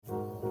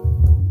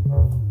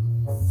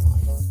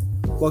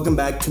Welcome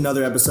back to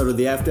another episode of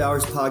the After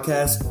Hours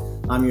Podcast.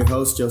 I'm your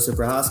host, Joseph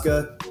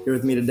Rahaska. Here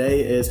with me today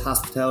is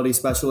hospitality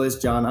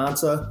specialist John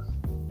Ansa,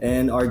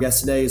 and our guest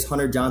today is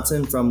Hunter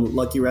Johnson from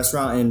Lucky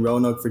Restaurant in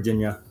Roanoke,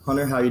 Virginia.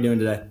 Hunter, how are you doing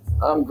today?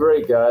 I'm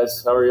great,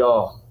 guys. How are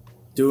y'all?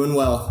 Doing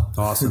well.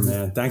 Awesome,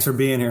 man. Thanks for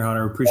being here,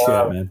 Hunter. Appreciate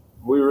it, man.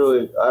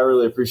 I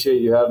really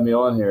appreciate you having me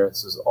on here.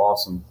 This is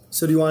awesome.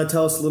 So do you want to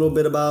tell us a little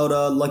bit about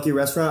Lucky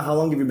Restaurant? How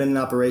long have you been in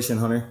operation,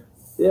 Hunter?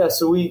 Yeah,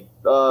 so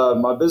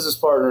my business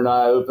partner and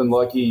I opened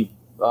Lucky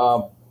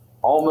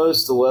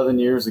almost 11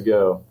 years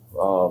ago.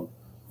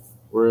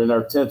 We're in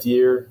our 10th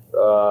year,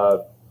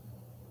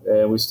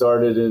 and we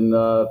started in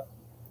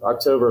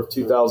October of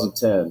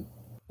 2010.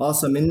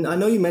 Awesome. And I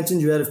know you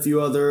mentioned you had a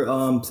few other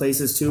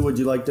places too. Would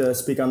you like to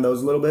speak on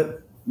those a little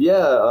bit?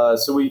 Yeah,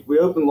 so we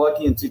opened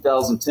Lucky in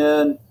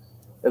 2010,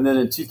 and then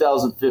in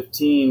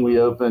 2015 we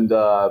opened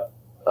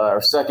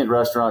our second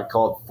restaurant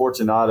called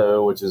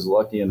Fortunato, which is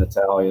Lucky in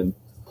Italian.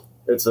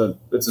 It's an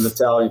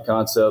Italian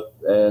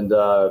concept, and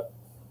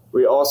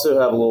we also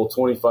have a little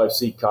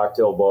 25-seat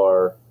cocktail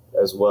bar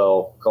as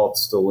well called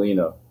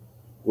Stellina,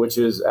 which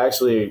was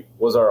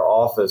our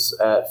office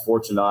at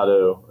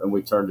Fortunato, and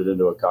we turned it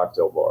into a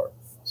cocktail bar.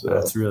 So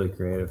that's really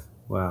creative.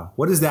 Wow.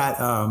 What is that,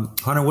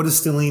 Hunter? What does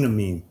Stellina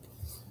mean?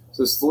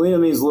 So Stellina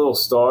means little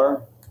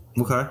star.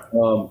 Okay.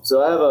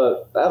 So I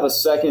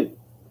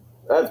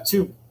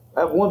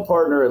have one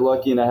partner at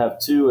Lucky, and I have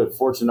two at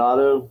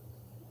Fortunato.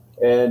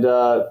 And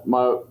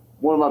my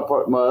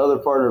other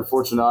partner at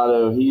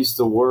Fortunato, he used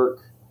to work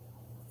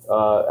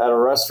at a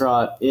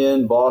restaurant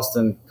in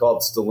Boston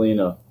called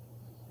Stellina.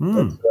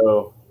 And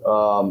so,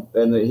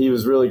 he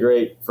was really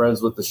great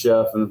friends with the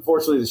chef. And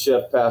unfortunately, the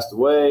chef passed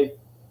away.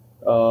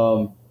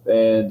 And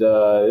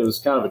it was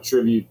kind of a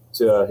tribute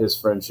to his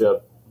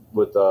friendship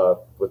with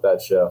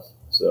that chef.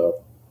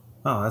 So.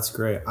 Oh, that's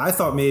great. I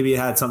thought maybe it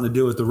had something to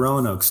do with the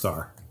Roanoke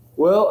Star.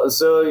 Well,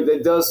 so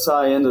it does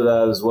tie into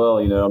that as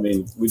well. You know, I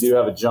mean, we do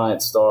have a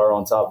giant star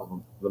on top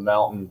of the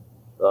mountain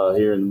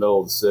here in the middle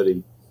of the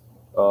city.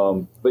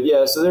 But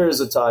yeah, so there is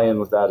a tie-in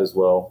with that as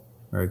well.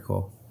 Very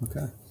cool.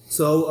 Okay.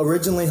 So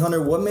originally,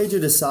 Hunter, what made you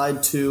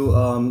decide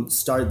to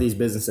start these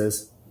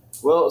businesses?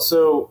 Well,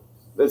 so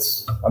do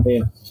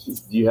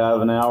you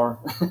have an hour?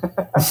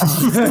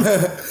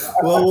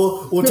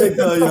 Well, we'll take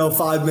the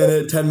 5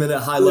 minute, 10 minute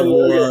high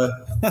level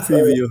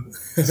preview.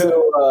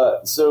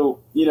 So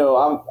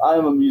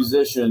I'm a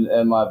musician,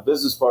 and my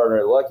business partner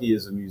at Lucky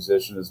is a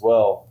musician as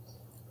well.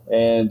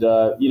 And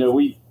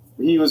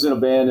he was in a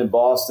band in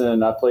Boston,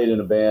 and I played in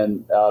a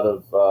band out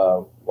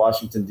of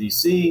Washington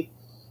D.C.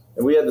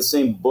 And we had the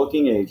same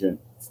booking agent.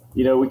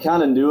 You know, we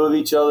kind of knew of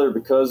each other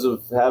because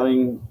of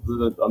having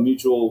the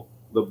mutual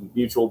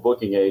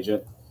booking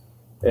agent.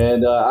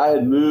 And I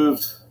had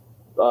moved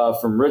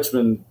from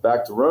Richmond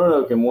back to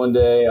Roanoke, and one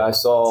day I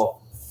saw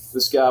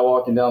this guy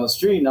walking down the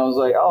street, and I was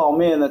like, "Oh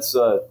man, that's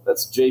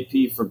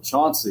JP from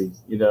Chauncey,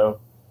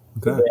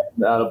 okay,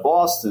 out of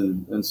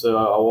Boston." And so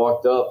I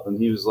walked up, and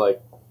he was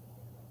like,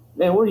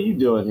 "Man, what are you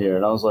doing here?"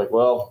 And I was like,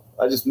 "Well,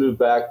 I just moved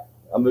back.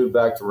 I moved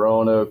back to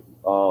Roanoke."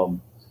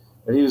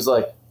 And he was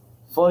like,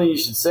 "Funny you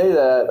should say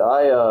that.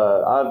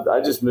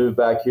 I just moved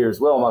back here as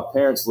well. My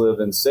parents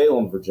live in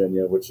Salem,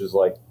 Virginia, which is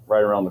like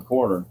right around the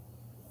corner."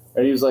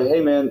 And he was like,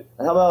 "Hey man,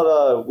 how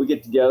about we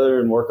get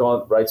together and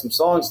write some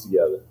songs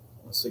together?"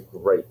 I said,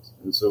 "Great."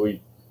 And so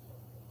we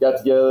got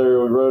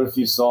together, we wrote a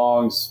few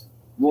songs.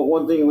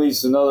 One thing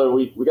leads to another.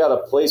 We got a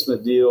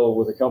placement deal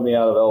with a company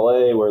out of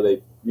LA where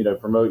they,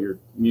 promote your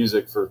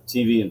music for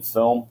TV and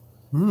film.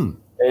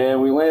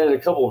 And we landed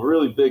a couple of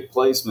really big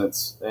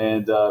placements.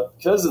 And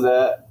because of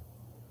that,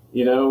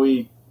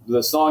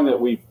 the song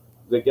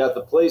that got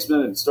the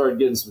placement and started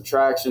getting some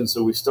traction.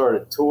 So we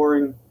started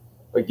touring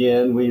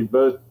again. We had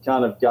both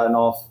kind of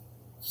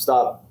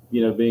stopped,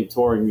 being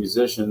touring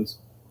musicians.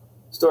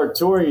 Started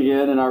touring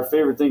again, and our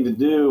favorite thing to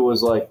do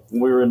was, like, when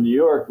we were in New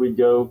York, we'd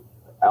go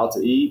out to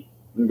eat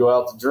and go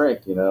out to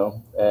drink,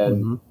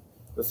 And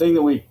the thing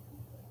that we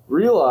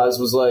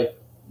realized was, like,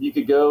 you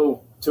could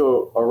go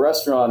to a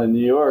restaurant in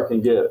New York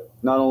and get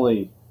not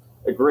only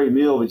a great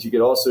meal, but you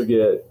could also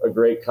get a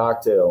great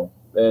cocktail.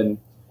 And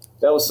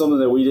that was something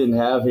that we didn't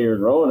have here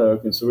in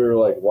Roanoke, and so we were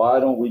like,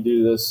 why don't we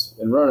do this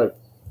in Roanoke?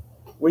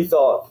 We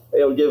thought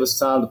it would give us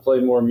time to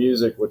play more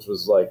music, which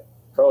was, like,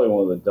 probably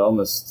one of the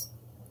dumbest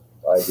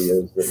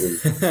ideas that we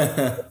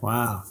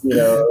wow.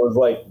 It was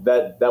like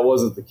that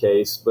wasn't the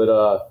case.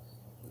 But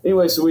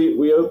anyway, so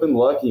we opened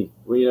Lucky.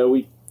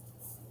 We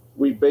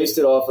based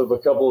it off of a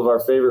couple of our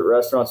favorite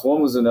restaurants.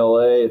 One was in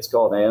LA, it's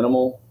called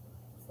Animal.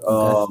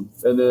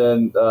 And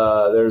then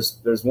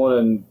there's one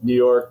in New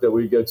York that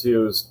we go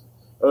to. Is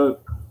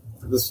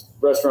this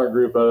restaurant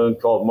group owned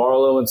called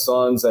Marlowe and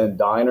Sons and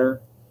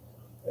Diner.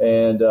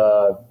 And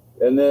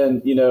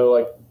then,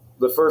 like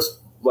the first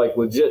like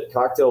legit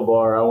cocktail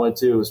bar I went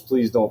to was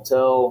Please Don't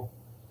Tell.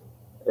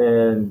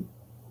 And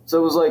so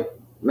it was like,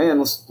 man,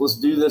 let's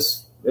do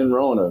this in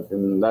Roanoke.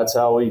 And that's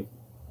how it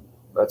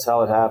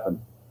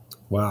happened.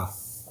 Wow.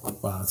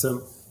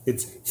 So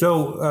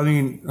I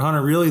mean,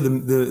 Hunter, really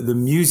the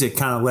music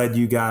kind of led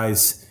you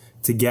guys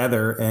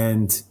together.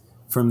 And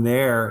from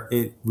there,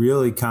 it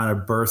really kind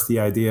of birthed the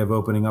idea of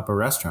opening up a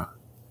restaurant.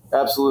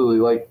 Absolutely.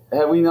 Like,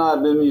 had we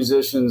not been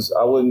musicians,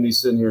 I wouldn't be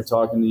sitting here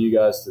talking to you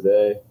guys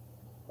today.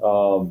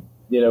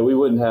 We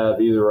wouldn't have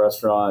either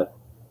restaurant.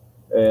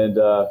 And,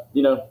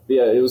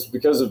 it was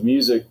because of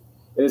music.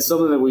 And it's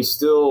something that we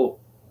still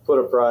put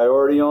a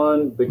priority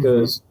on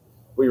because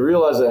we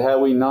realized that had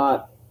we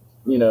not,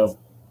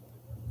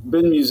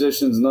 been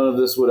musicians, none of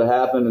this would have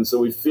happened. And so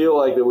we feel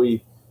like that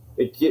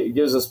it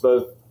gives us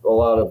both a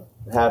lot of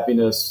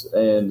happiness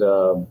and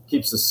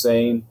keeps us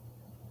sane.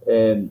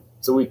 And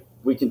so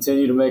we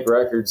continue to make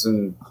records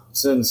and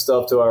send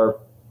stuff to our,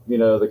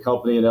 the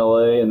company in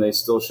LA, and they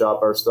still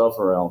shop our stuff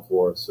around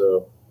for us.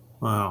 So,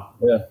 wow.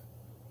 Yeah.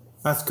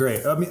 That's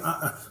great. I mean,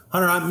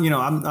 Hunter,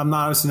 I'm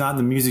not obviously not in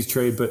the music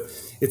trade, but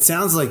it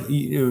sounds like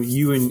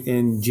you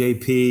and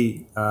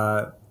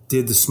JP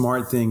did the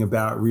smart thing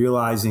about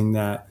realizing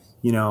that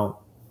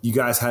you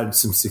guys had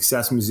some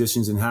success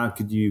musicians, and how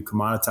could you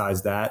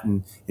commoditize that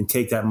and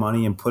take that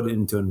money and put it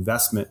into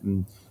investment,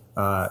 and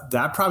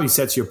that probably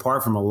sets you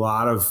apart from a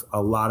lot of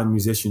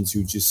musicians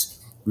who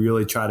just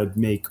really try to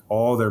make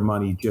all their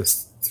money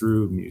just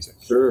through music.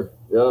 Sure.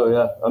 Oh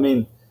yeah. I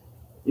mean,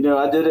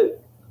 I did it.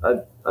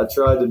 I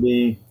tried to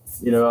be,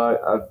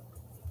 I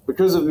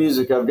because of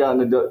music, I've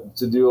gotten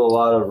to do a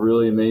lot of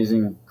really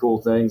amazing,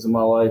 cool things in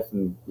my life,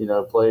 and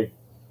play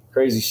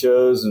crazy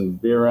shows and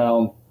be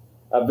around.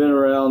 I've been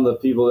around the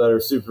people that are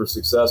super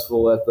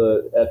successful at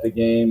the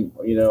game.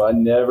 I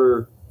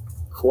never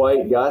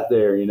quite got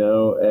there,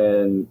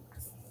 and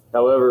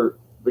however,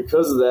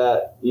 because of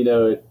that,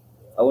 I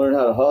learned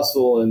how to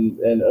hustle,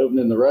 and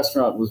opening the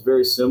restaurant was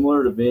very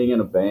similar to being in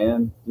a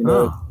band. You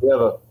have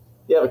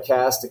a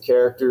cast of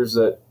characters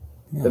that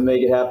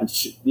make it happen.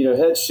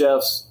 Head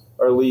chefs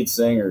are lead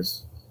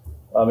singers.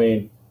 I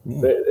mean,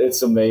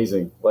 it's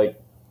amazing. Like,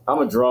 I'm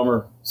a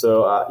drummer,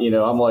 so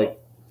I'm like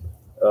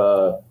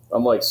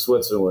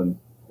Switzerland.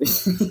 I'm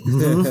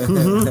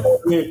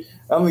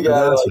the guy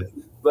that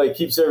like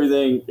keeps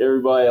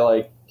everybody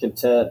like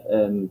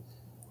content,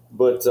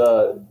 but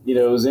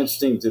it was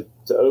interesting to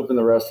open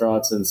the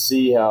restaurants and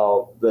see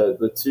how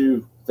the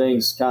two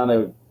things kind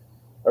of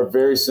are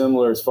very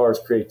similar as far as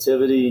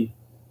creativity,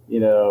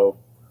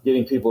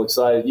 getting people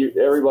excited.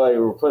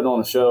 We're putting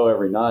on a show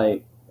every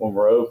night when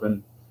we're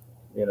open,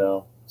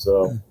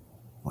 so.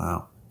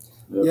 Wow.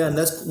 Yeah, and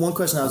that's one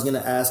question I was going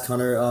to ask,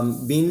 Hunter.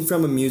 Being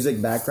from a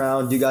music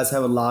background, do you guys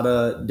have a lot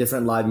of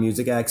different live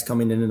music acts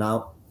coming in and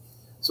out?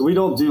 So we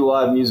don't do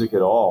live music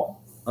at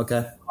all.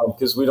 Okay.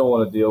 Because we don't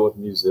want to deal with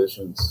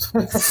musicians.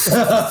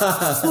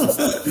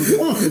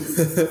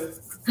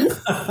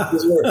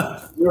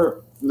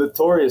 we're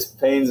notorious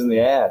pains in the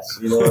ass,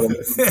 you know what I mean?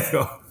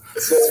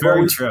 It's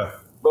very true.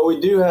 But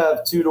we do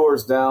have 2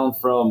 doors down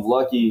from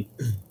Lucky.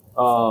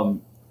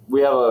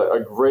 We have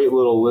a great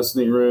little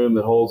listening room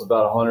that holds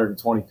about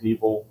 120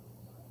 people.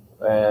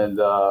 And,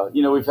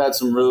 we've had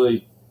some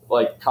really,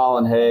 like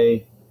Colin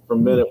Hay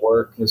from Men at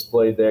Work has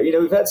played there.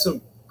 We've had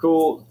some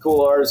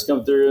cool artists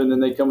come through, and then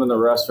they come in the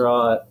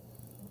restaurant.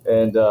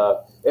 And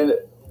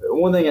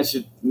one thing I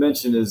should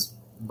mention is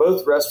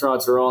both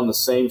restaurants are on the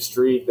same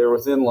street. They're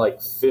within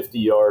like 50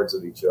 yards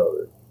of each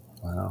other.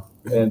 Wow.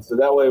 And so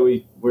that way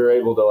we were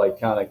able to like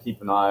kind of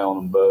keep an eye on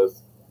them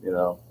both,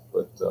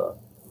 but,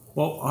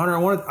 well, Hunter,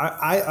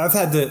 I've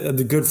had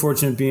the good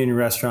fortune of being in a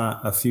restaurant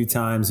a few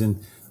times,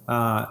 and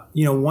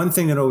one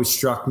thing that always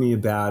struck me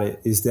about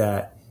it is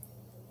that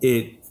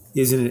it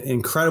is an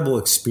incredible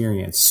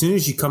experience. As soon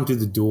as you come through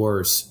the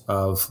doors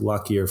of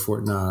Lucky or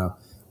Fortunato,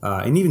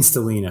 and even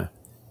Stellina,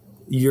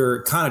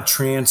 you're kind of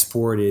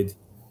transported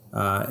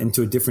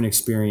into a different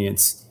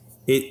experience.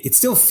 It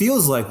still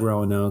feels like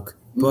Roanoke,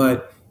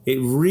 but it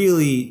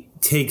really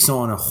takes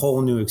on a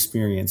whole new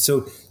experience.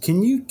 So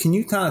can you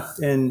kind of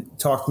and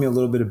talk to me a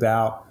little bit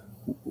about,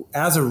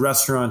 as a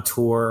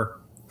restaurateur,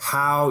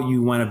 how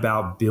you went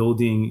about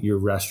building your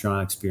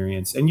restaurant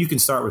experience? And you can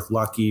start with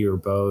Lucky or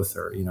both,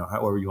 or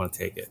however you want to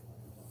take it.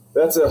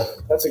 That's a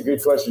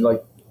good question.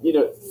 Like,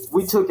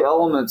 we took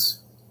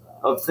elements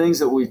of things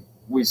that we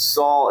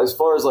saw as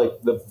far as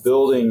like the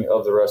building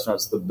of the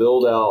restaurants, the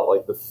build out,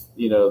 like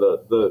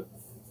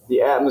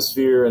the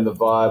atmosphere and the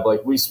vibe.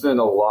 Like, we spend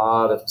a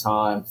lot of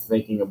time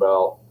thinking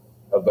about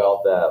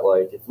that.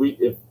 Like, if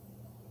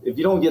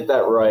you don't get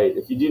that right,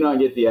 if you do not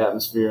get the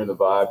atmosphere and the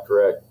vibe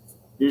correct,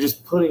 you're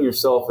just putting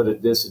yourself at a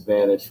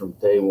disadvantage from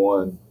day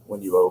one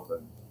when you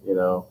open,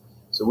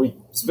 So we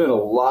spent a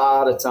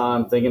lot of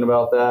time thinking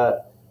about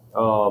that.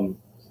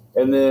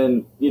 And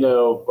then,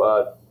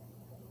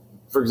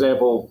 for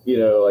example,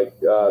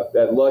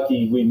 at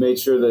Lucky, we made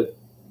sure that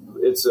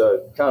it's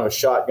a kind of a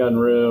shotgun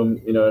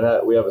room.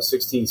 We have a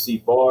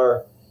 16-seat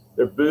bar.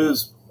 There are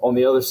booths on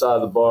the other side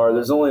of the bar.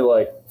 There's only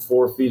like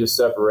 4 feet of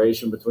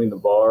separation between the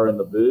bar and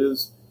the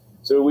booths.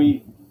 So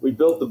we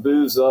built the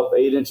booths up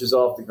 8 inches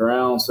off the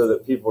ground so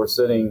that people are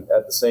sitting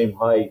at the same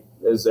height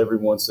as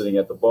everyone sitting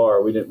at the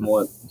bar. We didn't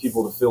want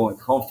people to feel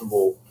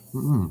uncomfortable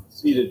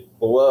seated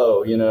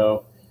below,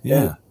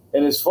 Yeah.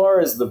 And as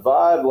far as the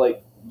vibe,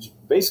 like,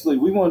 basically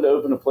we wanted to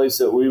open a place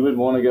that we would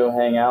want to go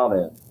hang out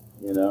in.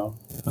 you know?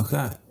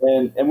 Okay.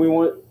 And we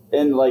went,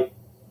 and like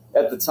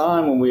at the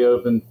time when we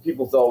opened,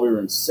 people thought we were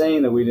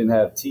insane that we didn't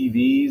have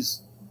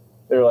TVs.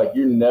 They're like,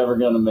 you're never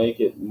going to make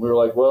it. And we were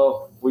like,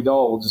 well, if we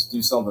don't, we'll just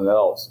do something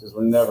else, because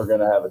we're never going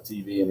to have a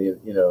TV in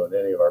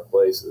any of our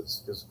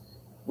places, because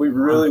we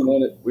really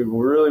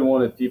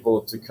wanted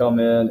people to come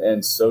in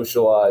and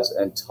socialize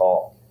and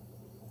talk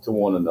to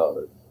one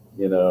another,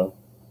 you know?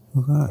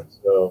 Okay.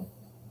 So,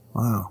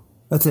 wow.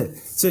 That's it.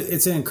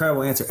 It's an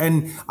incredible answer.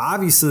 And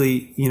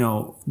obviously, you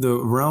know, the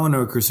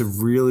Roanokers have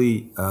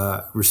really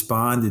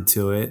responded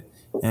to it,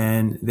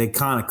 and they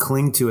kind of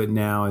cling to it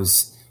now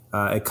as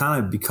it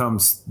kind of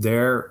becomes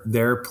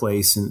their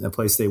place, and a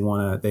place they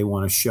want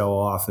to show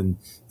off and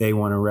they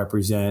want to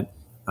represent.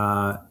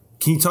 Can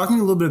you talk to me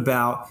a little bit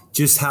about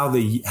just how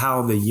the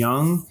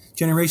young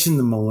generation,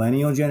 the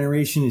millennial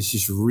generation, is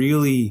just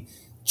really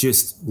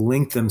just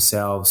linked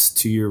themselves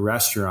to your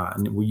restaurant?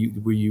 And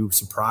were you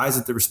surprised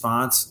at the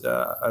response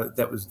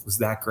that was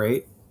that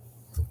great?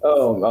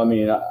 Oh, I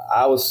mean,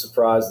 I was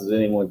surprised that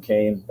anyone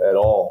came at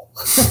all.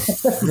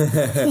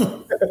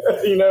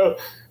 You know?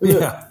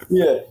 Yeah.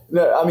 Yeah.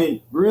 No, I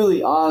mean,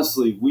 really,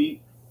 honestly,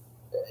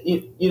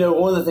 you know,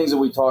 one of the things that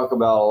we talk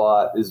about a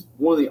lot is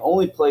one of the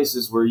only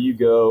places where you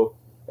go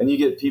and you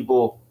get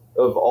people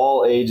of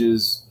all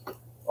ages,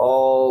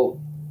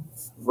 all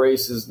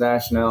races,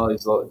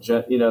 nationalities,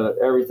 you know,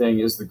 everything,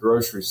 is the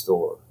grocery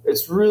store.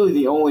 It's really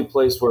the only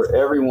place where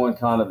everyone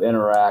kind of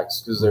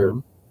interacts, because they're,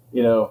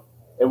 you know,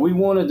 and we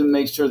wanted to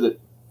make sure that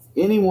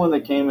anyone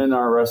that came into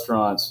our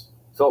restaurants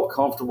felt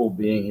comfortable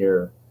being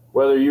here,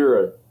 whether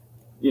you're a,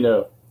 you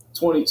know,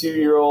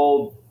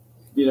 22-year-old,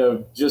 you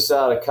know, just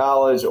out of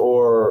college,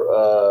 or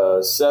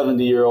a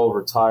 70-year-old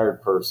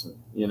retired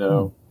person, you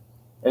know.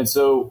 And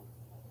so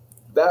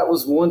that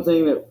was one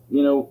thing that,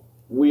 you know,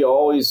 we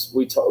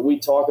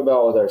talk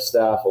about with our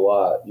staff a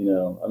lot, you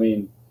know. I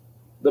mean,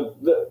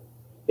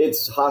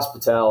 it's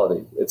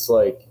hospitality. It's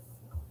like,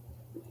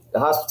 the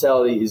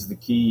hospitality is the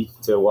key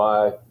to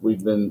why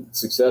we've been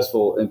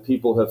successful, and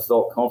people have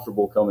felt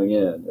comfortable coming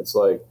in. It's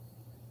like,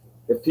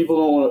 if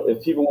people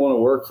want to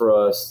work for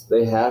us,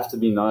 they have to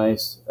be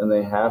nice, and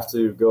they have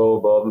to go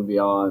above and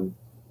beyond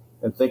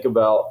and think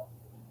about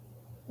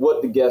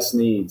what the guest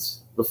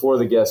needs before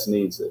the guest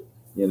needs it,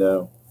 you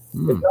know.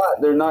 If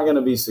not, they're not going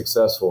to be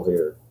successful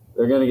here.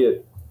 They're going to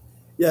get.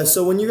 Yeah.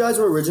 So when you guys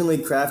were originally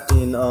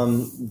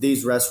crafting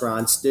these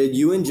restaurants, did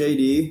you and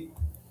JD,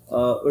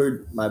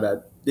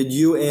 did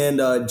you and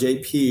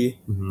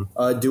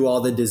JP do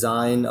all the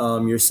design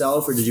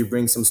yourself, or did you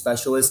bring some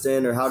specialists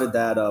in, or how did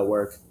that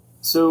work?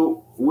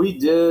 So we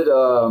did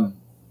a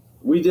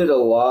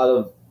lot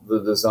of the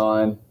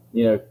design,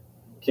 you know,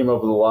 came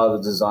up with a lot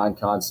of the design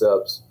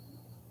concepts.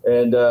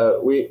 And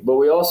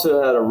we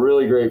also had a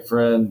really great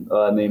friend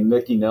named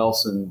Mickey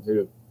Nelson,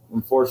 who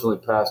unfortunately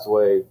passed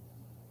away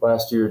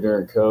last year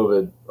during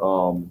COVID,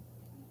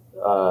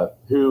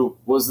 who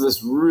was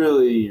this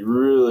really,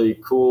 really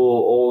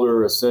cool,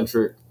 older,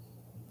 eccentric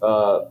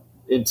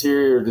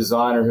interior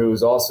designer who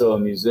was also a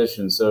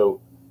musician.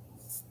 So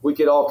we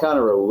could all kind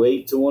of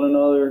relate to one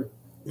another.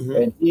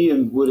 And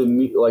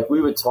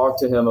we would talk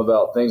to him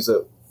about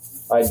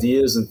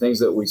ideas and things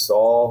that we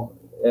saw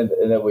and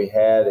that we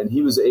had, and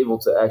he was able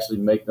to actually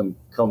make them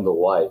come to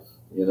life,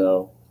 you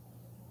know.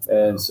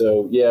 And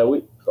so, yeah,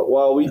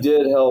 while we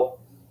did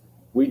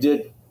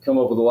come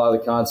up with a lot of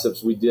the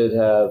concepts, we did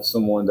have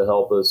someone to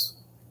help us,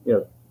 you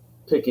know,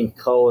 picking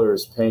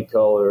colors, paint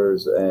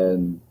colors,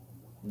 and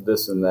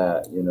this and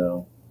that, you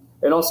know,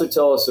 and also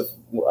tell us if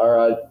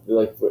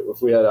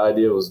we had an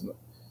idea was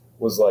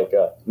like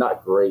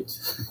not great.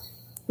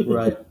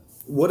 Right.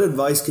 What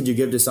advice could you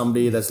give to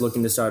somebody that's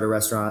looking to start a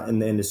restaurant in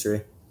the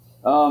industry?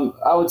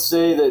 I would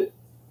say that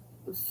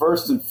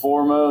first and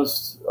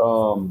foremost,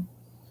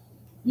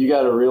 you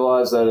got to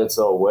realize that it's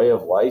a way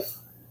of life.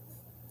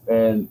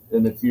 And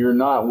if you're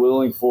not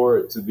willing for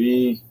it to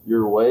be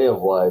your way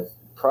of life,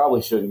 you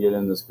probably shouldn't get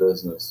in this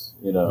business,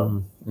 you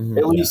know.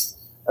 At least,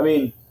 I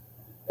mean,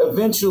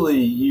 eventually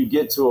you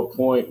get to a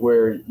point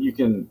where you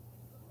can,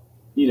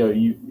 you know,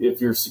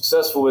 if you're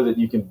successful with it,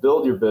 you can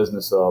build your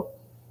business up,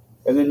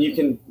 and then you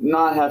can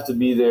not have to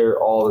be there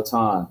all the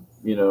time,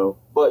 you know.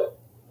 But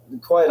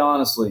quite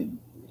honestly,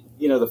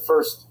 you know, the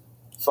first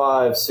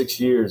 5-6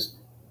 years,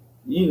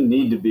 you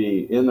need to be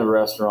in the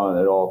restaurant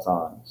at all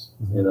times,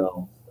 you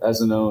know,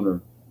 as an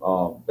owner.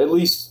 At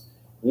least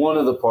one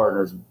of the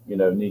partners, you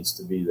know, needs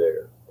to be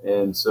there.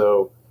 And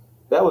so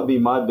that would be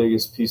my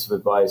biggest piece of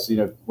advice. You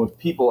know, when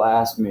people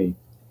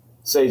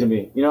say to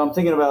me, you know, I'm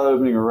thinking about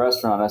opening a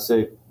restaurant, I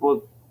say,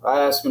 well, I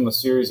ask them a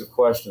series of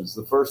questions.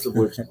 The first of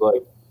which is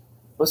like,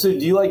 well, so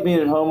do you like being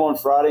at home on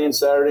Friday and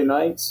Saturday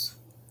nights?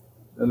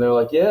 And they're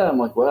like, yeah. I'm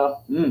like,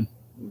 well, you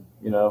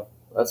know,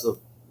 that's a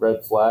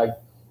red flag.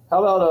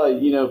 How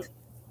about, you know,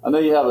 I know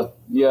you have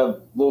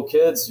little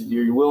kids.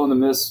 You're willing to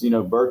miss, you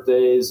know,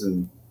 birthdays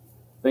and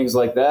things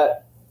like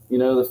that, you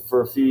know,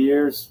 for a few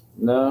years.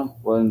 No,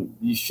 well,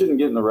 you shouldn't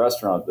get in the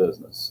restaurant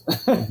business.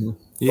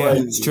 Yeah,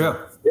 it's true.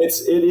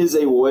 It is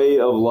a way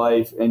of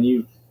life,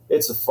 and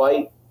it's a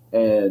fight,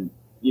 and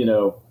you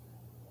know,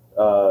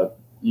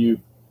 you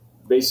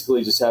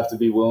basically just have to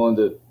be willing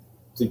to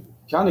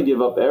kind of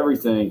give up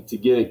everything to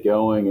get it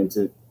going and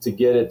to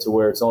get it to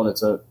where it's on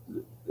its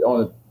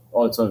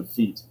own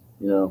feet,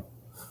 you know.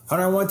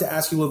 Hunter, I wanted to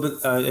ask you a little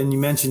bit, and you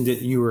mentioned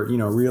that you were,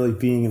 really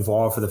being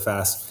involved for the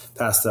past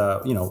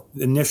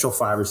initial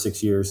 5 or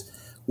 6 years.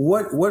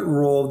 What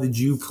role did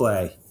you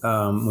play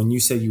when you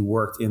said you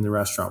worked in the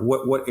restaurant?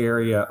 What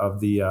area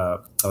of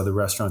the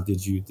restaurant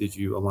did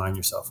you align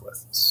yourself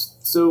with?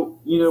 So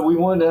we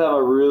wanted to have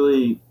a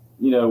really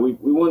we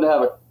wanted to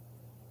have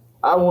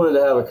I wanted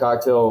to have a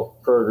cocktail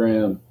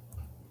program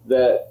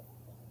that,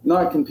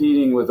 not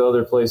competing with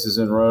other places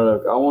in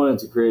Roanoke, I wanted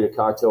to create a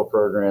cocktail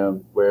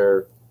program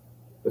where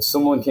if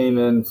someone came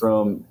in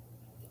from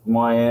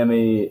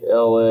Miami,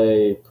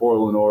 LA,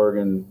 Portland,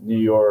 Oregon, New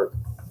York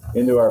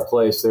into our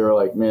place, they were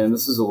like, man,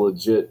 this is a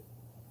legit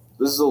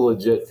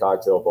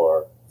cocktail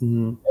bar.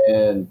 Mm-hmm.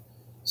 And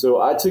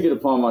so I took it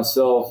upon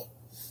myself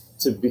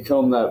to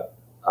become that.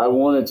 I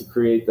wanted to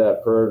create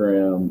that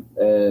program.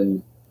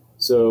 And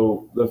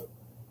so the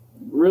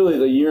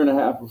year and a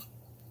half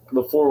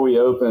before we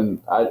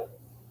opened, I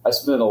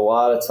spent a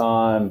lot of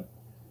time,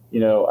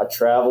 I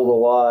traveled a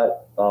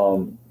lot.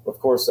 Of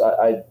course,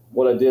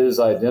 what I did is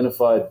I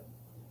identified,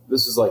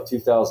 this is like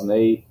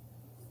 2008,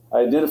 I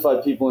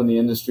identified people in the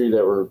industry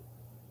that were,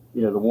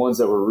 the ones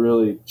that were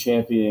really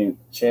championing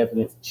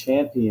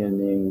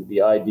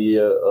the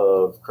idea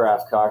of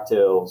craft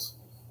cocktails.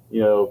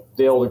 Dale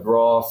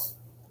DeGroff,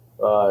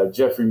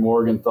 Jeffrey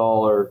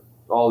Morgenthaler,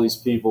 all these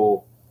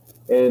people.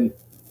 And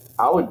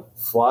I would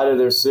fly to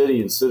their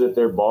city and sit at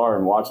their bar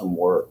and watch them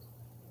work.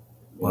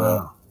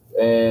 Wow.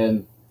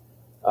 And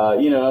they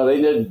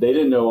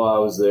didn't know why I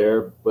was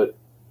there,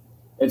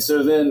 and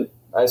so then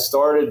I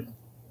started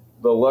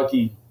the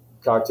Lucky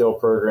Cocktail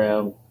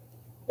program,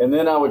 and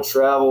then I would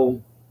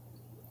travel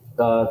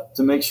to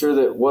make sure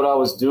that what I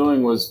was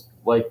doing was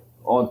like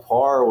on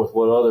par with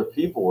what other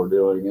people were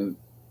doing, and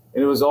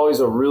it was always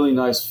a really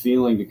nice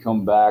feeling to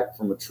come back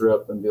from a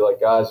trip and be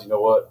like, guys, you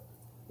know what,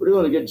 we're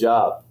doing a good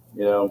job.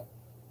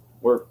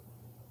 We're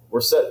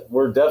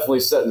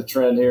definitely setting the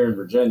trend here in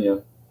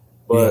Virginia,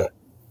 but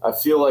yeah. I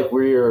feel like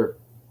we are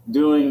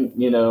doing,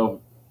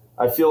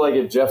 I feel like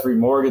if Jeffrey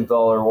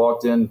Morgenthaler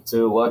walked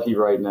into Lucky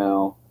right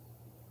now,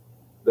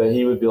 that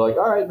he would be like,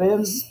 all right, man,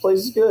 this place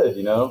is good,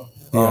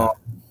 Yeah.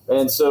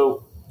 And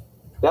so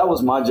that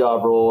was my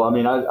job role. I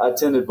mean, I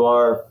tended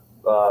bar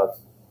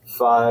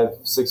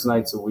 5-6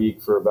 nights a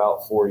week for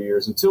about 4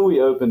 years until we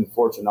opened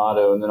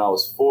Fortunato, and then I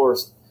was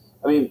forced.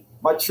 I mean,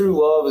 my true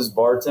love is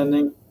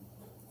bartending,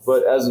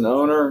 but as an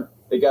owner,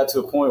 it got to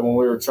a point when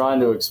we were trying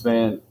to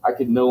expand, I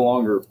could no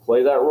longer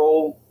play that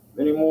role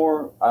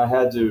anymore. I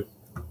had to,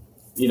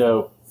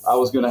 I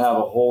was going to have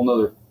a whole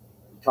nother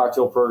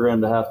cocktail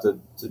program to have to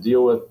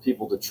deal with,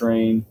 people to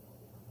train.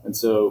 And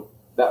so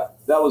that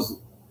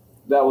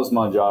was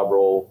my job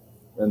role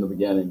in the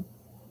beginning.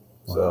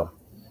 Wow. So,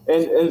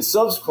 and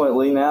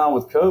subsequently now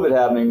with COVID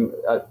happening,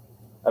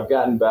 I've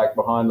gotten back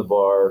behind the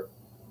bar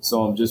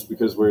some just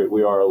because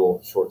we are a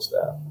little short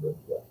staffed. But,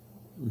 yeah.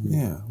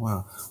 Yeah.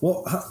 Wow.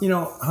 Well,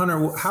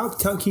 Hunter,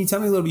 can you tell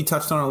me a little bit, you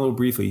touched on it a little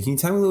briefly. Can you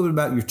tell me a little bit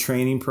about your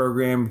training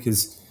program?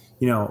 Because,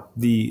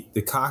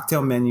 the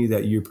cocktail menu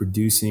that you're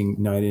producing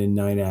night in,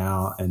 night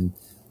out, and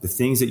the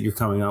things that you're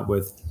coming up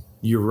with,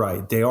 you're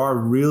right. They are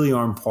really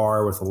on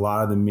par with a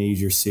lot of the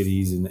major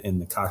cities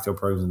and the cocktail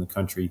programs in the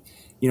country.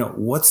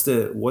 What's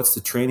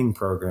the training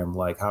program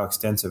like? How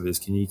extensive it is?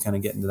 Can you kind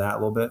of get into that a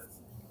little bit?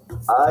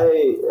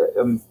 I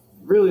am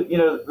really,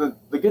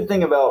 the good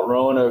thing about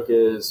Roanoke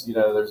is,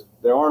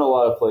 there aren't a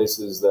lot of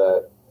places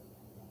that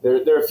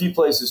there are a few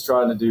places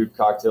trying to do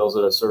cocktails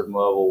at a certain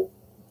level.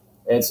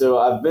 And so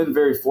I've been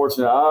very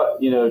fortunate,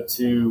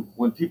 to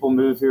when people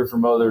move here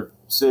from other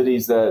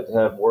cities that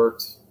have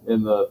worked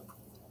in the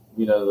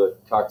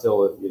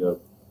cocktail,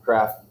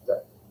 craft.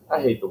 I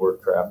hate the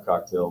word craft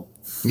cocktail.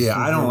 Yeah,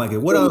 I don't like it.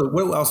 What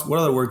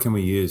other word can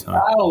we use? Huh?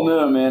 I don't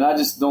know, man. I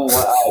just don't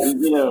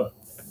like,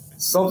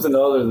 something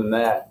other than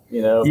that,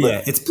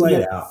 Yeah, it's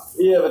played out.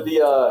 Yeah, but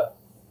the,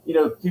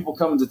 people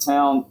coming to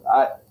town,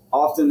 I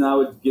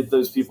would get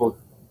those people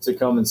to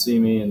come and see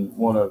me and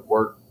want to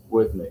work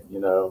with me,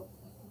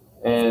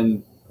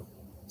 And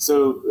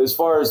so as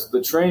far as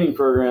the training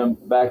program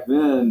back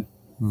then,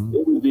 mm-hmm.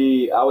 it would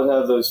be, I would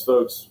have those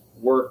folks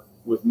work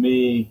with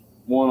me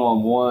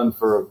one-on-one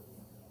for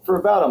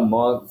about a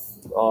month,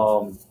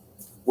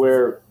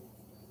 where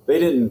they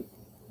didn't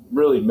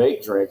really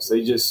make drinks.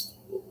 They just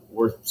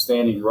were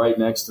standing right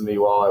next to me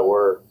while I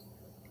worked.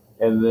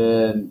 And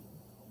then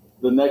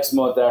the next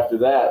month after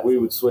that, we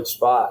would switch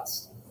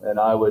spots, and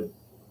I would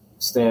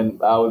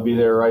be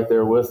there right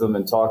there with them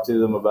and talk to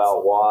them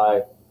about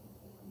why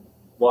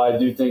I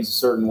do things a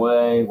certain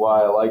way,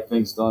 why I like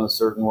things done a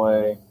certain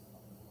way.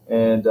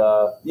 And,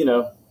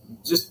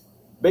 just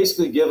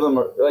basically give them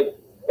like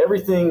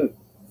everything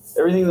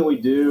that we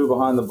do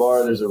behind the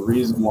bar, there's a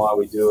reason why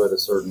we do it a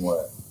certain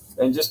way,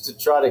 and just to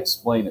try to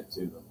explain it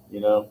to them,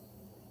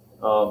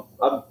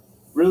 I'm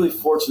really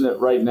fortunate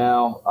right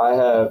now. I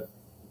have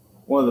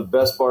one of the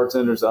best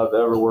bartenders I've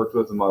ever worked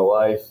with in my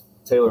life.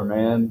 Taylor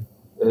Mann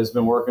has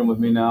been working with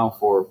me now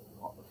for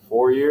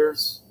 4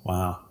 years.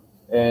 Wow.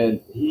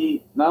 And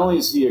he, not only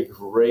is he a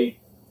great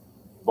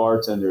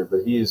bartender,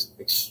 but he is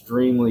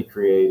extremely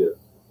creative.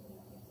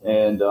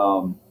 And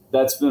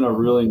that's been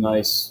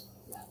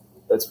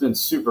that's been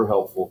super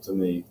helpful to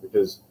me,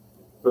 because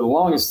for the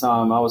longest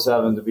time I was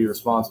having to be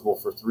responsible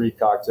for 3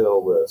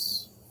 cocktail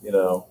lists,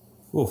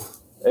 Oof.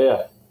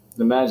 Yeah,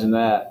 imagine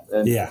that.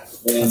 And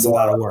that's a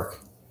lot of work.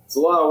 It's a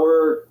lot of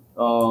work.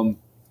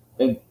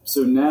 And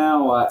so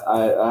now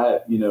I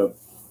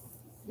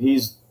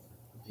he's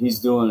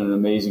doing an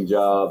amazing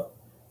job.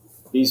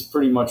 He's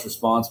pretty much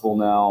responsible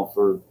now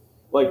for,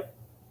 like,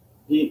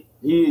 he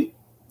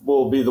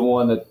will be the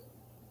one that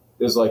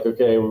is like,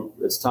 okay,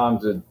 it's time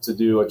to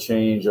do a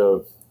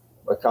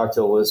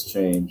cocktail list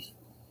change.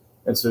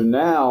 And so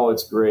now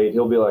it's great.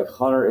 He'll be like,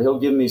 Hunter, he'll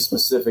give me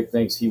specific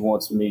things he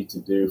wants me to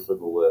do for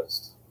the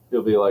list.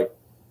 He'll be like,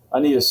 I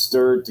need a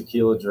stirred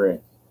tequila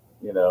drink,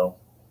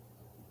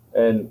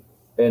 and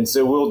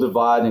so we'll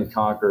divide and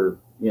conquer,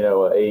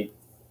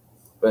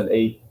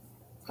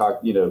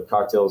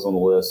 cocktails on the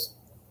list,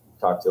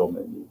 cocktail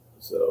menu.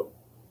 So,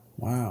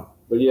 wow.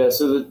 But yeah,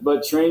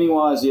 but training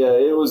wise, yeah,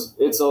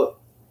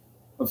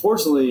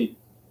 unfortunately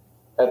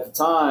at the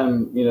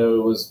time,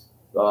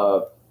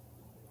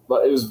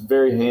 but it was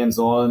very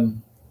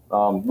hands-on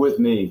with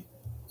me.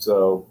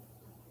 So,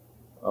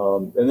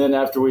 and then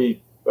after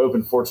we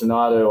opened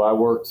Fortunato, I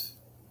worked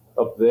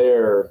up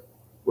there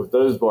with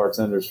those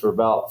bartenders for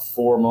about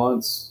 4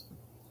 months.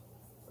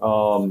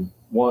 And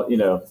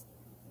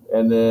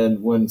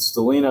then when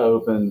Stellina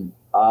opened,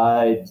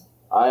 I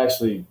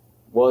actually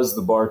was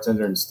the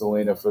bartender in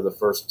Stellina for the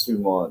first 2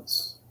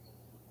 months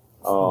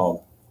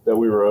that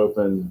we were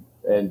open,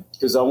 and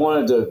because I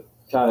wanted to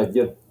kind of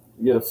get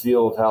a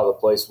feel of how the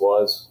place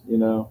was,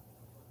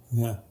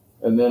 Yeah.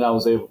 And then I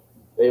was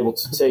able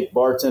to take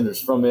bartenders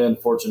from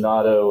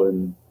Fortunato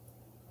and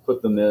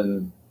put them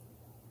in,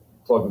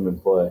 plug them in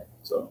play.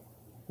 So.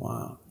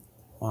 Wow.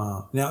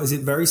 Now, is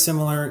it very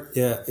similar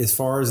as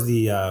far as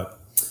the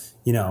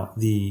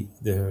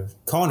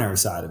culinary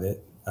side of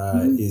it?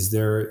 Is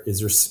there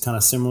kind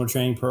of similar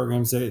training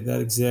programs that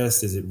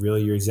exist? Is it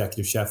really your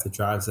executive chef that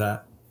drives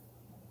that?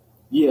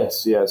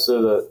 Yes. Yeah.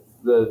 So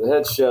the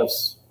head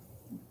chefs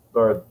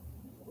are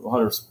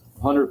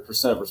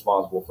 100%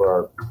 responsible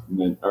for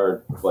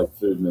our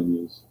food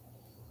menus.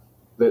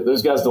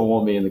 Those guys don't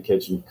want me in the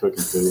kitchen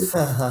cooking food.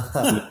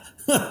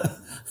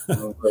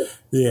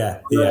 Yeah.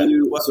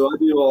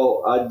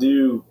 I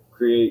do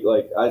create,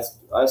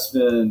 I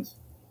spend,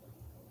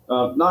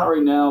 not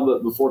right now,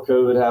 but before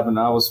COVID happened,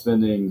 I was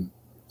spending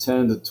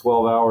 10 to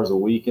 12 hours a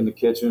week in the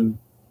kitchen,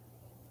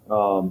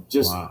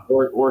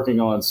 working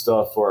on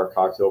stuff for our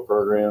cocktail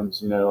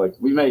programs.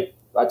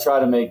 I try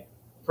to make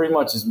pretty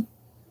much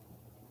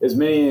as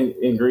many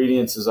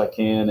ingredients as I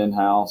can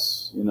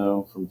in-house,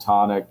 from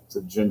tonic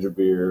to ginger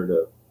beer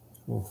to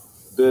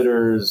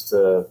bitters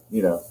to,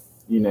 you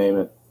name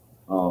it.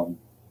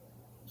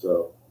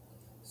 So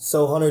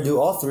Hunter, do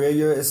all 3 of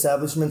your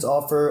establishments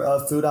offer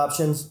food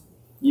options?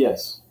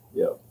 Yes.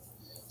 Yeah.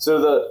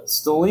 So the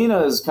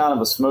Stellina is kind of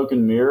a smoke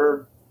and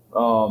mirror.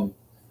 In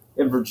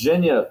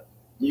Virginia,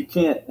 you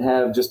can't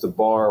have just a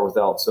bar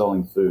without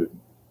selling food,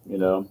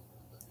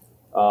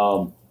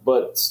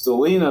 but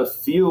Stellina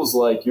feels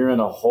like you're in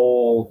a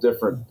whole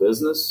different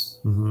business.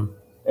 Mm-hmm.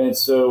 And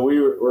so we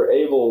were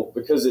able,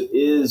 because it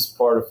is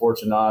part of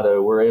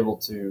Fortunato, we're able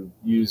to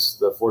use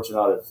the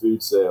Fortunato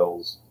food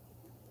sales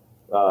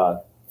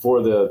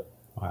for the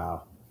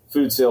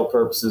food sale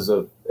purposes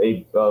of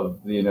the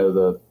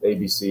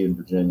ABC in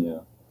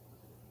Virginia.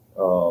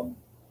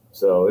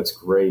 So it's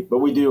great, but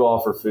we do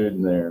offer food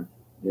in there,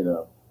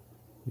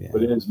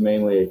 but it is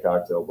mainly a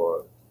cocktail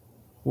bar.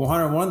 Well,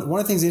 Hunter, one of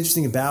the things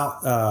interesting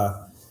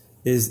about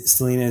is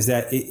Stellina is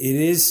that it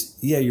is,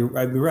 you're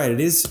right. It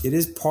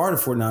is part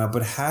of Fortunato,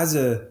 but has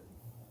a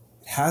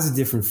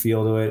different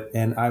feel to it.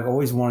 And I've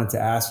always wanted to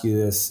ask you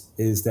this: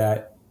 is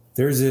that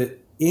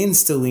in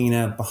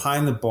Stellina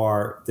behind the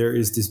bar, there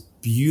is this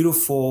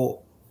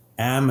beautiful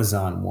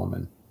Amazon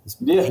woman, this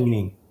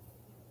painting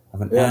of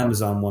an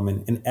Amazon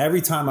woman, and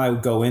every time I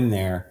would go in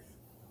there,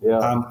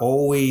 I'm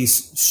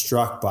always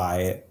struck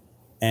by it,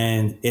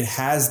 and it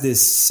has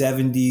this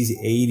 70s,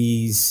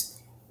 80s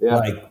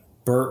like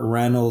Burt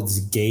Reynolds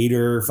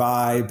Gator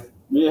vibe.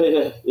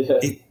 Yeah.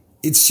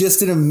 It's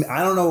just I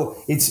don't know.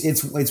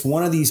 It's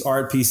one of these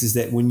art pieces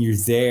that when you're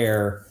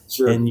there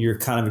and you're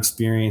kind of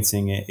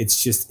experiencing it,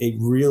 it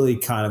really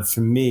kind of, for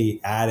me,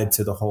 added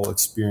to the whole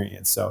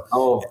experience. So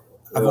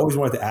I've always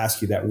wanted to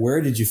ask you that. Where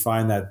did you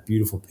find that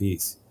beautiful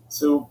piece?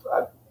 So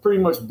I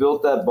pretty much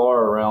built that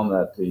bar around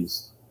that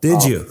piece.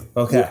 Did you?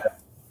 Okay.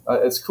 Yeah.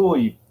 It's cool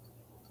you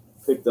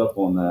picked up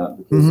on that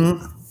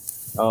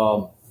because,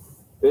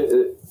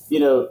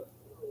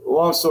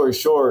 long story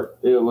short,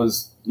 it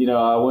was,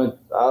 one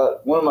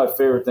of my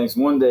favorite things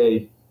one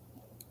day,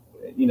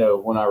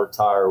 when I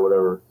retire or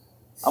whatever,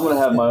 I'm going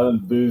to have my own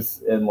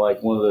booth in one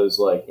of those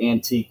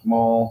antique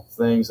mall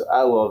things.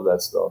 I love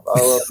that stuff.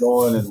 I love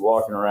going and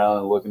walking around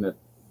and looking at a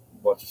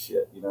bunch of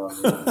shit,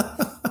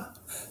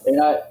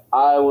 And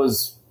I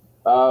was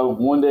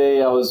one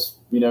day I was,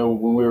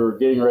 when we were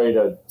getting ready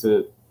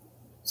to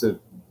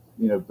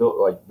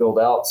build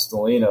out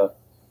Stellina,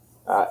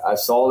 I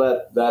saw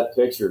that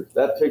picture.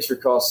 That picture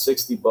cost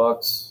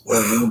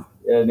 $60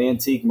 at an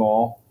antique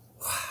mall.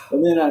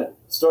 And then I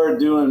started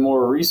doing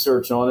more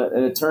research on it,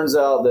 and it turns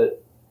out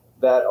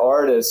that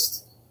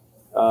artist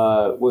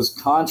was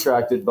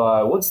contracted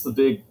by, what's the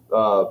big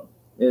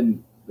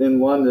in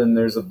London?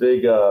 There's a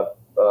big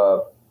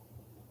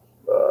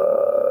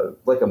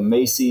like a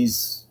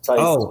Macy's type.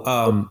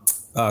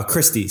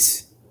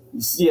 Christie's.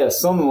 Yeah,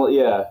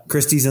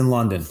 Christie's in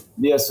London.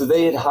 Yeah, so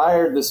they had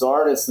hired this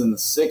artist in the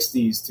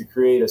 '60s to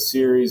create a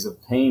series of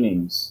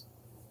paintings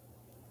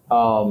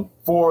for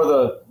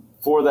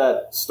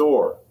that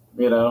store,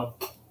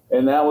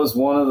 and that was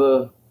one of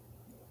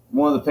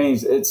the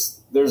paintings.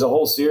 There's a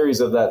whole series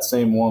of that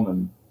same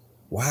woman.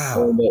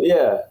 Wow. And,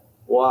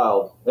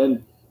 wild.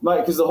 And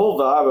because the whole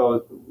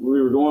vibe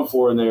we were going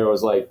for in there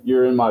was like,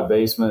 you're in my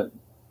basement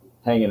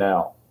hanging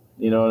out.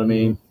 You know what I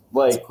mean?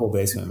 Like, it's a cool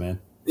basement, man.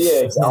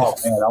 Yeah. Oh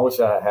man, I wish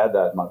I had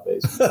that in my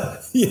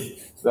basement. Yeah.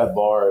 That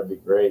bar would be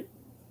great.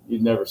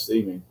 You'd never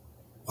see me.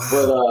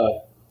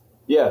 Wow.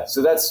 But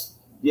so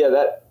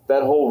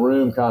that whole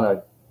room kind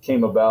of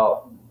came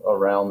about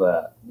around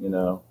that,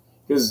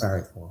 because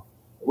very cool.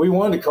 We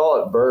wanted to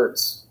call it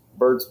Bert's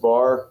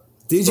Bar.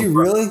 Did you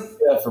really?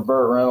 Yeah, for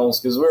Burt Reynolds,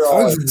 because we're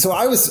all. So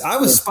I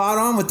was spot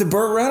on with the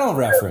Burt Reynolds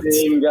reference.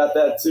 They even got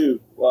that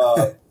too.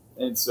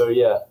 And so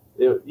it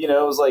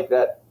was like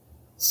that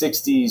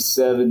 60s,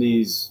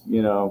 70s,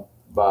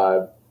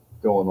 vibe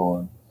going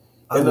on.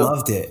 And I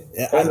loved it.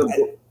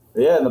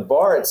 And the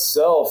bar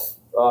itself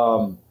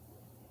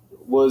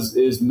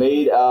is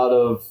made out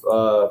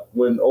of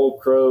when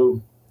Old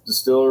Crow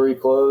Distillery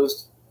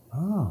closed.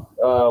 Oh.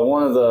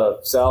 One of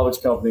the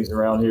salvage companies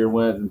around here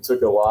went and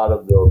took a lot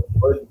of the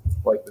wood,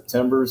 like the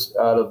timbers,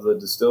 out of the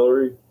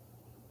distillery,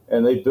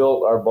 and they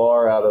built our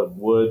bar out of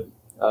wood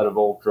out of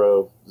Old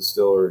Crow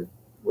Distillery,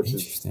 which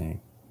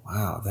interesting.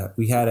 Wow, that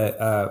we had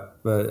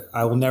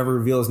I will never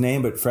reveal his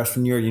name, but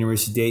freshman year at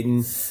University of Dayton,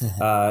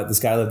 this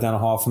guy lived down the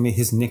hall from me.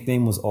 His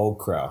nickname was Old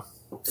Crow.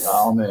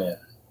 Oh man,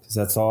 because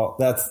that's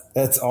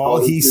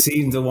all he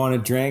seemed to want to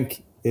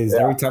drink.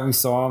 Every time we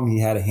saw him, he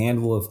had a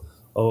handle of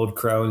Old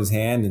Crow in his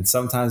hand, and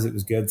sometimes it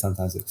was good,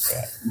 sometimes it was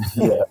bad.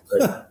 Yeah,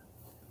 right.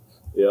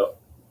 Yep.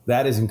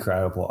 That is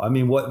incredible. I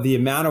mean, what the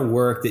amount of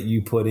work that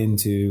you put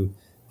into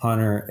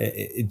Hunter,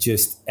 it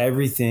just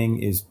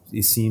everything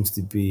it seems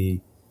to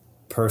be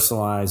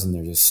personalized, and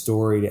there's a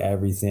story to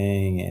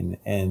everything,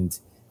 and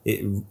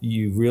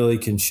you really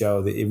can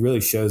show that it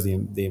really shows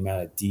the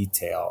amount of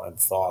detail and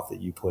thought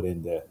that you put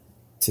into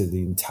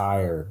the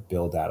entire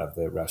build out of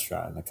the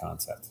restaurant and the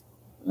concept.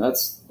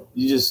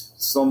 You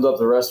just summed up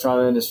the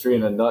restaurant industry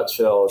in a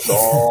nutshell.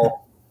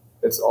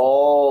 It's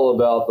all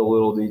about the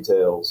little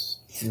details.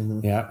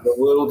 Mm-hmm. Yeah, the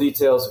little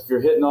details. If you're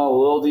hitting all the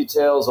little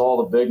details, all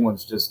the big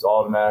ones just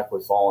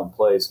automatically fall in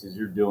place because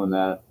you're doing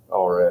that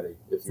already.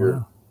 If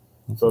you're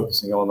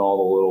focusing on all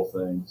the little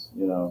things,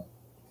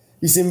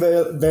 You seem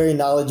very, very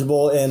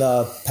knowledgeable and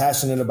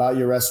passionate about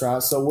your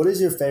restaurant. So what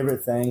is your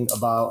favorite thing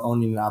about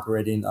owning and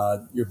operating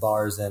your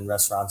bars and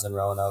restaurants in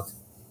Roanoke?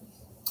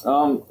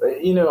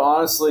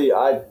 Honestly,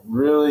 I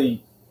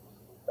really,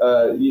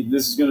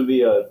 this is going to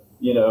be a,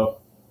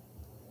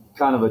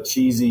 kind of a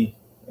cheesy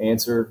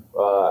answer,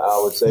 I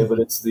would say, but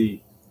it's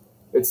the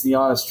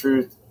honest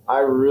truth. I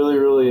really,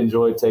 really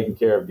enjoy taking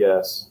care of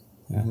guests.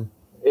 Mm-hmm.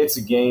 It's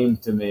a game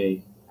to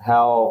me,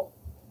 how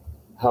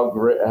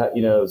great,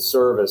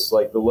 service,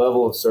 like the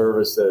level of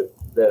service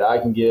that I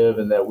can give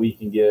and that we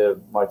can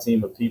give, my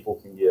team of people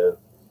can give.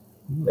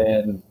 Mm-hmm.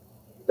 And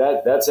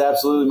that's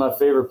absolutely my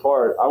favorite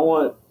part. I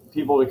want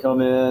people to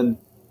come in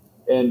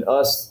and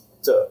us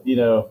to,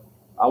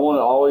 I want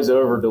to always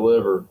over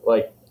deliver.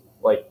 Like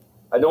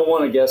I don't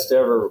want a guest to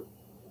ever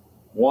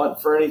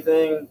want for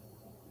anything.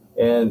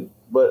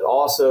 But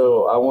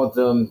also I want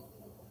them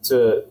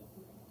to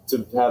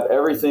have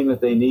everything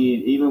that they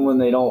need, even when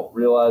they don't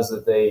realize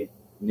that they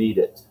need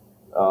it.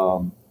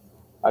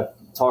 I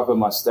talk with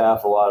my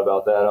staff a lot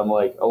about that. I'm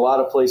like, a lot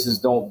of places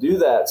don't do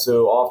that.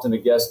 So often a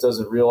guest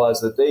doesn't realize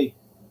that they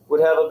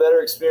would have a better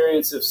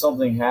experience if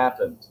something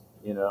happened,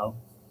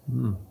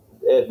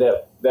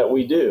 that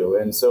we do.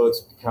 And so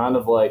it's kind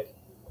of like,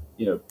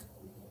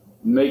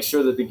 make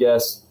sure that the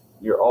guests,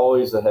 you're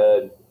always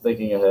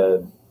thinking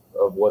ahead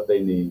of what they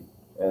need.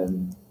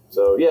 And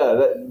so,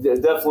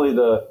 definitely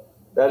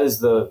that is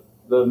the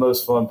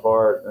most fun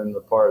part, and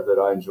the part that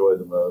I enjoy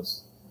the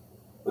most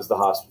is the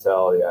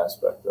hospitality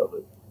aspect of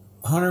it.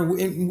 Hunter,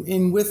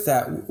 in with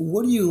that,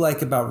 what do you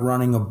like about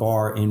running a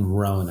bar in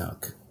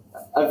Roanoke?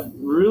 I've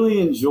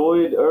really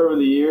enjoyed over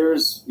the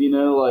years,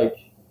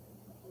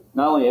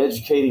 not only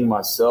educating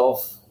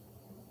myself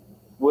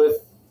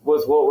with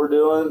what we're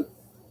doing,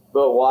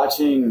 but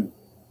watching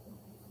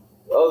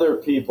other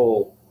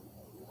people,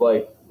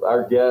 like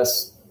our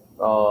guests,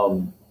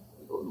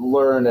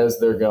 learn as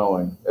they're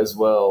going as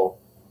well,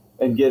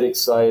 and get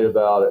excited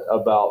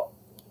about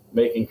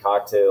making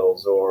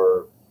cocktails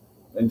or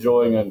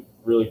enjoying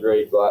really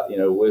great,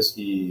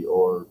 whiskey,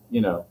 or,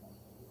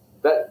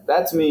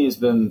 that to me has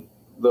been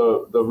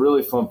the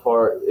really fun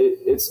part.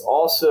 It's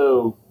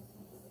also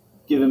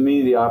given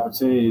me the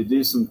opportunity to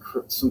do some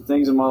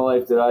things in my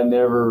life that I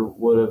never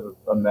would have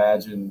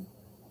imagined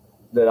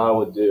that I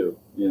would do,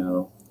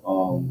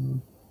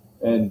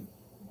 and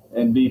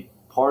be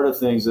part of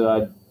things that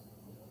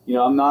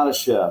I'm not a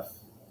chef,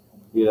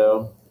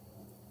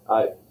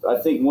 I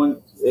think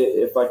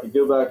if I could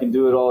go back and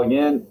do it all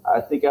again,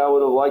 I think I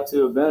would have liked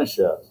to have been a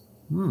chef.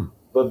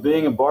 But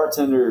being a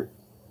bartender,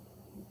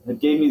 it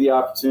gave me the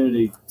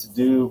opportunity to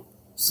do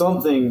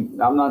something.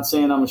 I'm not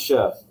saying I'm a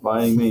chef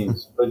by any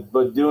means,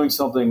 but doing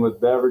something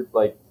with beverages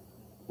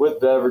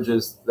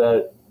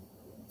that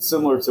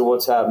similar to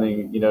what's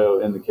happening,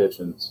 in the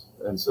kitchens.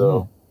 And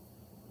so,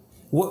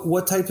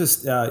 what type of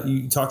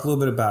you talk a little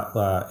bit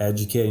about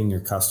educating your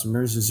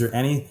customers? Is there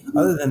any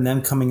other than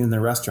them coming in the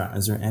restaurant?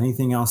 Is there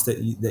anything else that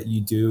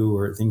you do,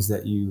 or things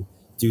that you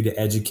do to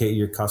educate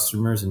your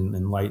customers and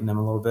enlighten them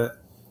a little bit?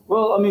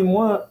 Well, I mean,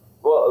 when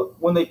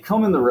they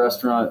come in the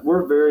restaurant,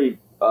 we're very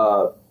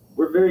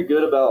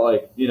good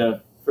about,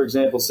 for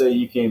example, say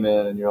you came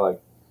in and you're like,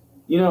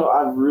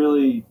 I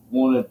really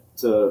wanted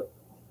to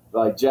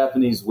like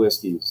Japanese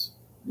whiskeys.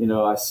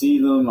 I see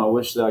them. I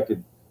wish that I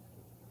could.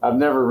 I've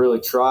never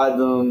really tried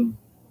them,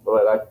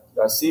 but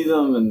I see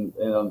them and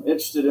I'm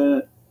interested in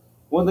it.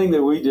 One thing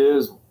that we do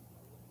is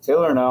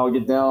Taylor and I will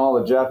get down all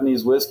the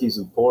Japanese whiskeys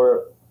and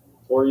pour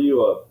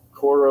you a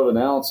quarter of an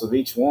ounce of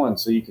each one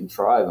so you can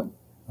try them.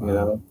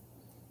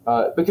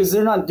 Because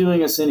they're not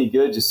doing us any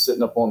good just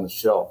sitting up on the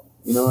shelf.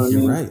 You know what I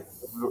mean? You're right.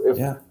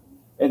 Yeah.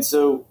 And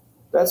so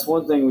that's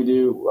one thing we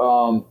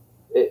do.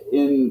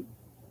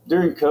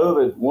 During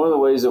COVID, one of the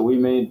ways that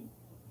we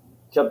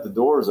kept the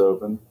doors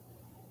open,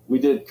 we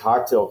did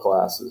cocktail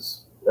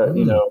classes.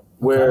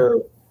 Where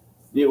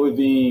we would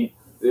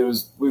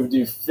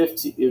do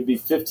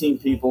 15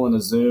 people in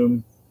a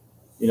Zoom.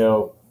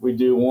 We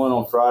do one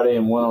on Friday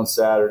and one on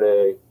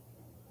Saturday.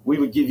 We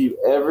would give you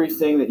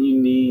everything that you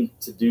need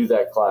to do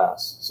that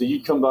class. So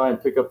you'd come by and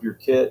pick up your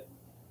kit.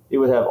 It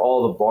would have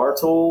all the bar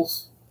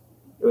tools.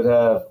 It would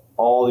have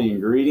all the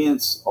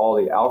ingredients, all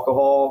the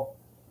alcohol.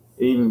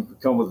 It even would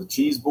come with a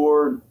cheese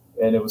board,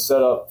 and it was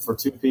set up for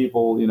 2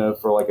 people,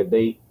 for like a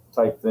date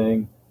type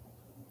thing.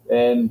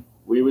 And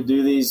we would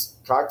do these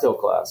cocktail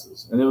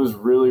classes, and it was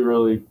really,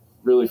 really,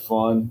 really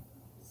fun.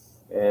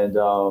 And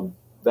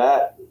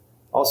that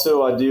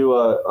also, I do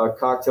a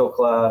cocktail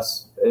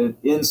class in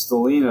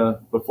Stellina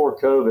before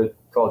COVID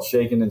called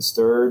Shaken and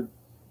Stirred,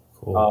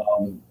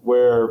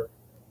 where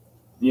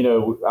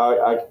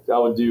I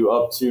would do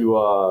up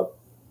to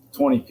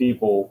 20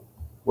 people,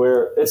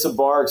 where it's a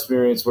bar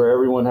experience where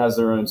everyone has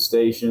their own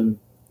station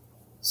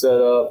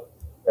set up,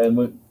 and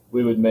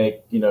we would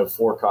make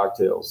 4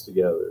 cocktails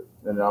together,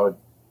 and I would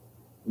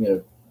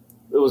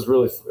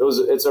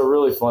it's a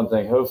really fun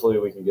thing. Hopefully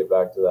we can get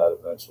back to that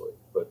eventually.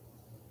 But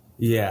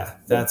yeah,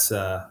 that's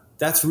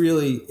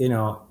really,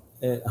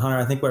 Hunter,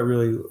 I think what I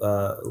really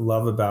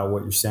love about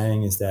what you're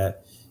saying is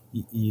that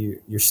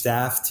your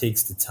staff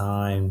takes the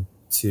time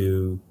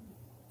to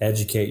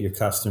educate your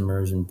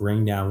customers and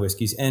bring down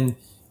whiskeys. And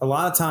a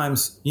lot of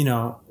times,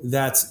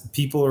 that's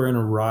people are in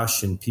a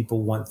rush and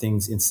people want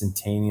things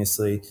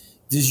instantaneously.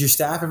 Does your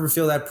staff ever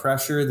feel that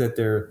pressure that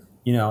they're,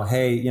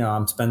 hey,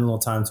 I'm spending a little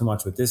time too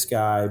much with this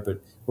guy,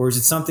 or is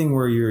it something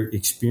where your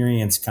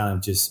experience kind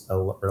of just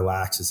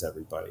relaxes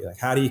everybody? Like,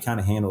 how do you kind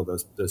of handle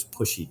those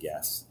pushy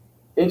guests?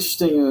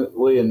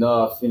 Interestingly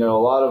enough, a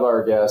lot of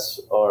our guests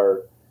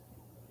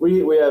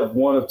we have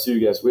one of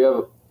 2 guests. We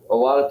have a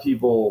lot of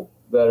people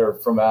that are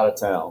from out of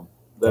town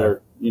that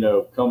are,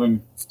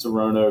 coming to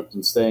Roanoke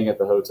and staying at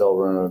the Hotel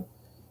Roanoke.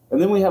 And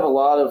then we have a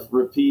lot of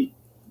repeat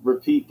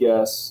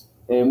guests,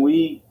 and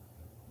we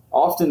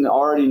often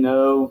already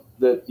know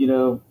that,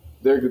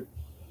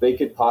 they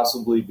could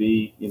possibly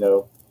be, I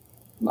don't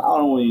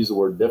want to use the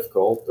word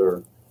difficult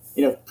or,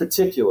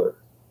 particular.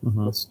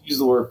 Mm-hmm. Let's use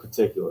the word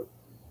particular.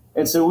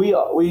 And so we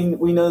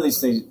know these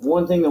things.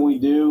 One thing that we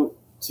do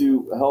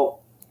to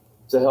help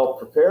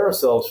prepare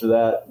ourselves for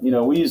that,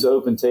 we use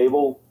Open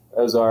Table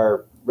as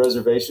our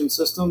reservation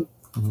system.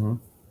 Mm-hmm.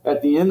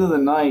 At the end of the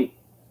night,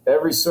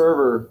 every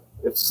server,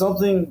 if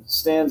something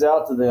stands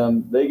out to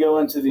them, they go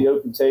into the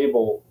Open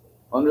Table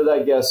under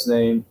that guest's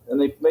name and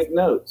they make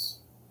notes.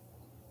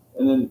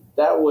 And then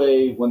that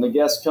way, when the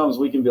guest comes,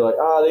 we can be like,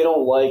 they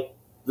don't like,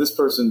 this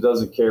person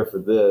doesn't care for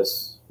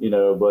this,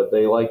 but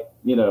they like,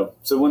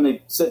 so when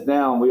they sit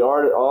down, we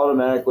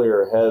automatically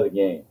are ahead of the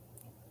game.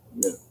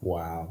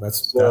 Wow.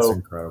 That's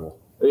incredible.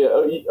 Yeah.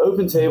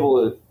 Open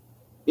Table,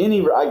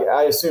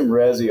 I assume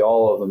Resi,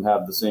 all of them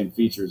have the same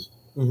features,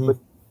 mm-hmm. but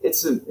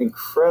it's an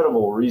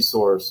incredible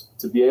resource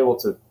to be able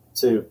to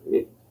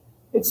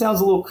it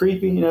sounds a little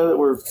creepy, that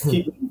we're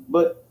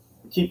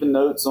keeping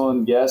notes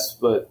on guests,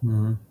 but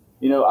mm-hmm.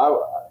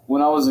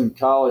 When I was in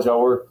college, I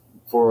worked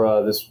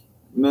for this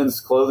men's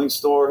clothing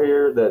store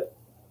here that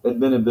had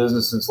been in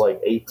business since like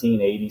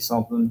 1880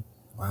 something.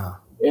 Wow.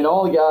 And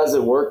all the guys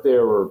that worked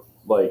there were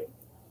like,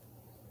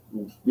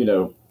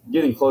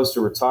 getting close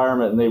to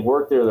retirement, and they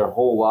worked there their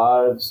whole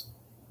lives,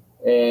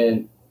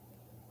 and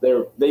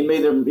they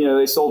made their,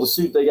 they sold a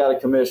suit, they got a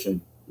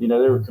commission. They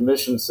were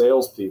commissioned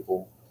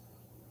salespeople,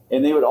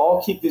 and they would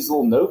all keep these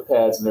little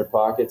notepads in their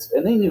pockets,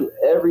 and they knew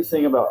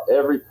everything about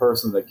every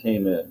person that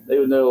came in. They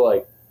would know,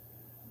 like,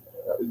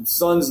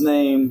 son's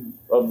name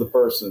of the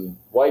person,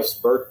 wife's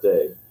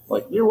birthday.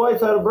 Like, your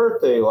wife had a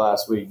birthday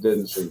last week,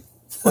 didn't she?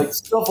 Like,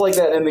 stuff like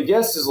that. And the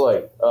guest is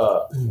like,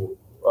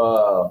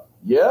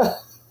 yeah,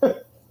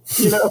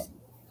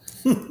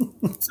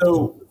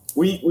 So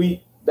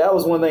we that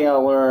was one thing I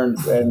learned,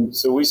 and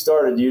so we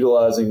started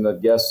utilizing the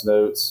guest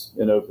notes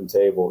in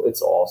OpenTable.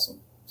 It's awesome.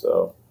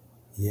 So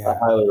I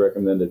highly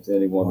recommend it to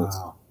anyone.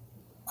 Wow.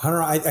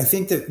 Hunter, I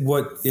think that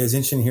what is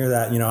interesting here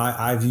that,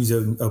 I've used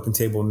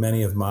OpenTable in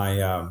many of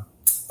my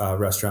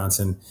restaurants,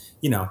 and,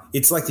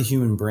 it's like the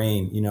human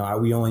brain.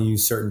 We only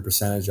use a certain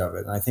percentage of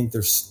it. And I think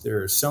there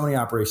are so many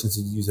operations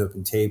that use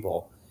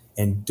OpenTable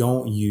and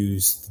don't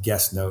use the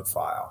guest note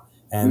file.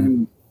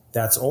 And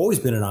that's always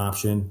been an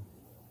option.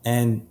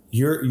 And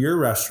your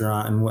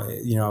restaurant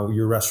and,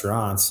 your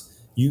restaurants,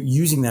 you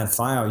using that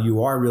file,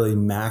 you are really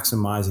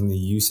maximizing the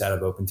use out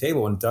of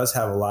OpenTable, and it does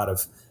have a lot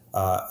of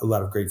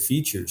great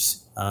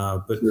features.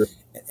 But sure.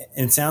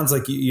 And it sounds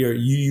like you're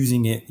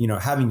using it,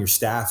 having your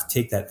staff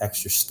take that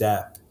extra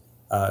step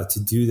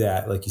to do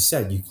that. Like you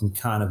said, you can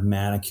kind of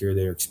manicure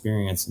their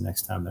experience the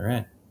next time they're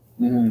in.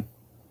 Mm-hmm.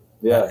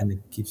 Yeah. And it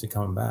keeps it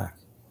coming back.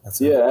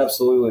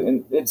 Absolutely.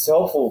 And it's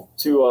helpful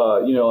to,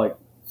 like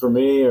for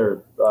me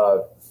or,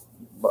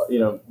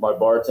 my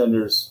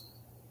bartenders,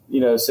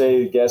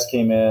 say the guest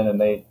came in and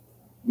they,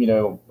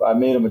 I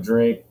made them a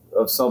drink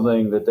of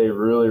something that they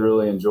really,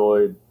 really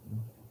enjoyed.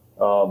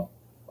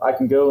 I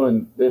can go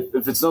and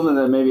if it's something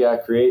that maybe I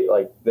create,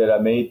 like that I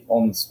made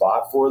on the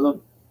spot for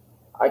them,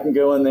 I can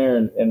go in there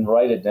and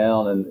write it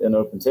down in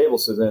OpenTable.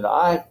 So then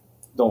I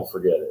don't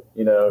forget it.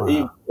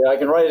 Wow. I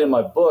can write it in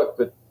my book,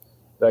 but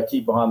that I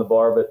keep behind the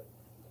bar. But,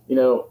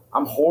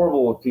 I'm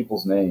horrible with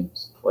people's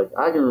names. Like,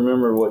 I can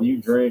remember what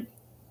you drink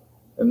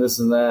and this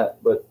and that,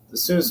 but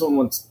as soon as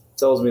someone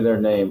tells me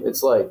their name,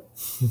 it's like,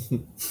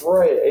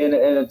 right. And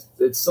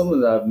it's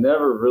something that I've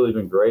never really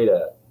been great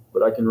at,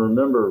 but I can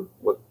remember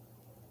what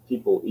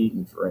people eat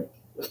and drink.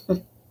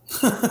 I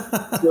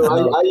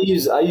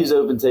use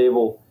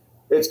OpenTable.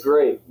 It's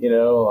great,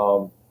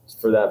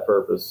 for that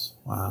purpose.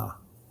 Wow.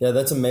 Yeah,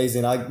 that's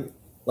amazing.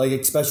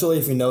 Especially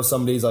if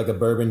somebody's like a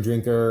bourbon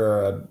drinker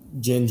or a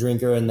gin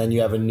drinker, and then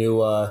you have a new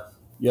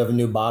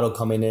bottle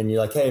coming in.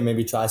 You're like, hey,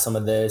 maybe try some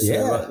of this.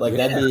 Yeah,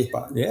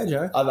 that'd be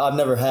Joe. I've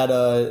never had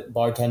a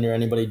bartender or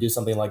anybody do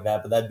something like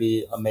that, but that'd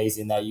be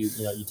amazing. That you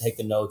take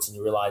the notes and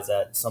you realize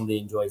that somebody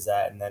enjoys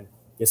that, and then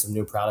get some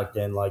new product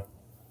in. Like,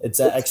 it's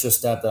that extra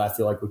step that I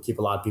feel like would keep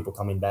a lot of people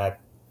coming back.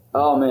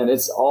 Oh man,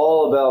 it's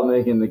all about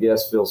making the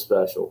guests feel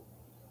special,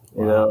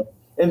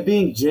 and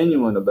being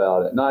genuine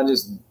about it, not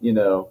just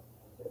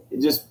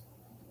just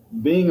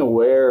being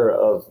aware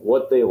of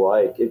what they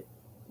like.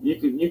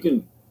 You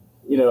can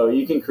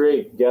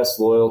create guest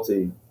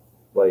loyalty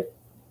like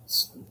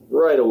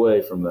right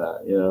away from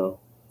that.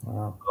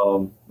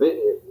 Wow.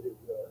 And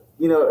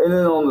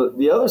then on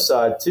the other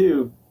side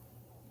too,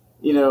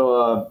 I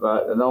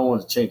don't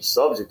want to change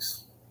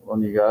subjects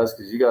on you guys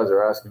because you guys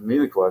are asking me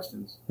the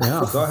questions.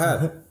 No, go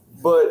ahead.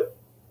 But,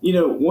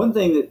 one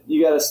thing that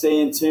you got to stay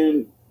in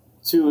tune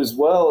to as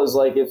well is,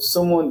 like, if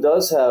someone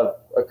does have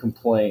a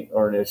complaint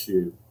or an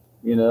issue,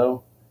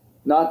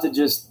 not to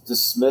just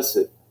dismiss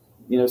it.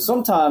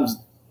 Sometimes,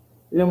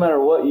 no matter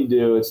what you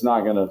do, it's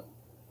not going to,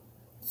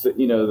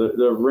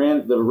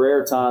 the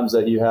rare times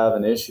that you have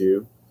an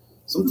issue,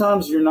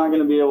 sometimes you're not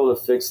going to be able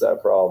to fix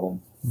that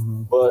problem.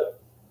 Mm-hmm. But,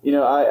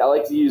 I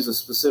like to use a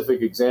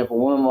specific example.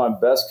 One of my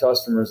best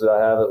customers that I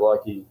have at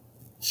Lucky,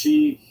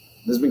 she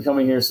has been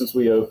coming here since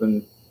we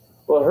opened.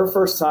 Well, her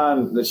first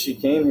time that she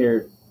came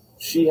here,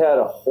 she had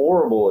a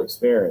horrible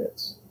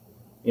experience.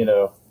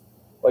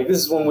 Like, this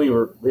is when we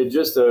had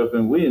just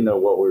opened. We didn't know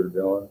what we were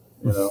doing,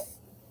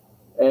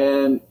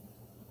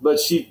 but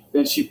she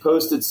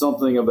posted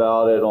something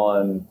about it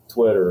on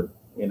Twitter,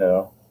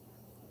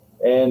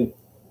 and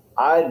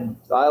I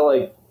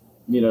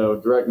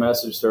direct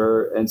messaged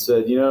her and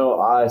said,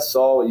 I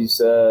saw what you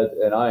said,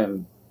 and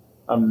I'm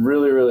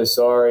really, really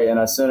sorry. And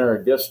I sent her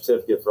a gift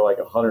certificate for like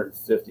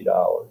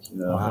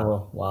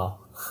 $150, Wow.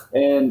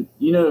 And,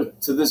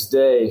 to this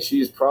day,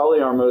 she's probably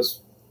she's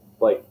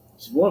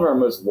one of our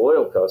most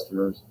loyal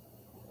customers.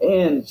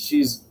 And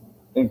she's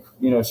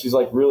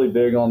like really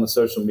big on the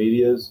social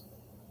medias.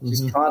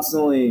 She's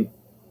constantly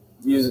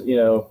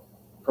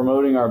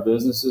promoting our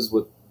businesses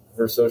with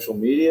her social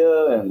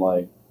media. And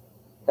like,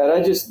 had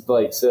I just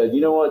said, you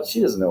know what,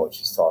 she doesn't know what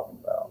she's talking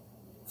about.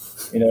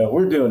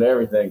 We're doing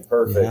everything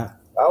perfect. Yeah.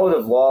 I would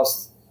have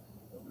lost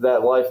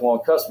that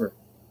lifelong customer.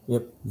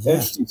 Yep. Yeah.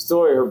 Interesting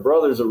story. Her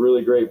brother's a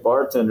really great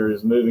bartender,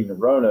 is moving to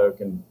Roanoke,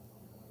 and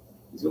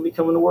he's going to be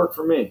coming to work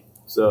for me.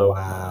 So,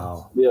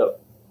 wow. Yep.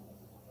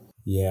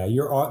 Yeah,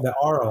 the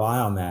ROI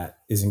on that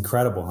is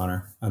incredible,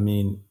 Hunter. I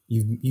mean,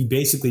 you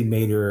basically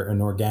made her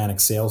an organic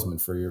salesman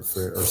or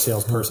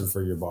salesperson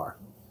for your bar.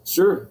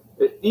 Sure.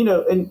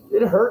 And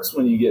it hurts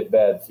when you get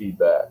bad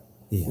feedback.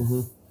 Yeah.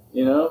 Mm-hmm.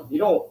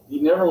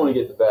 You never want to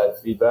get the bad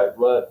feedback,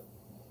 but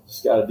you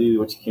just got to do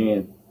what you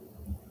can.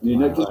 You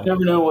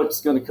never know what's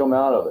going to come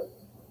out of it.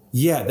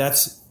 Yeah,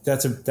 that's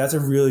a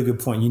really good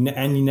point. You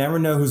never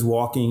know who's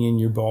walking in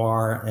your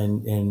bar,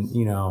 and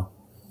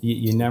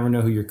you never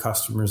know who your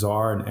customers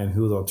are and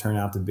who they'll turn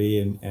out to be.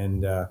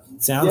 And it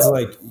sounds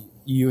like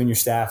you and your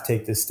staff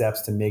take the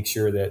steps to make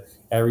sure that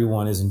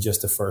everyone isn't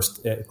just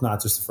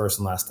not just the first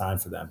and last time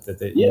for them.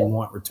 You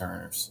want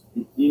returners.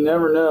 You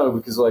never know,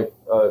 because like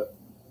a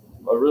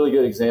really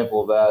good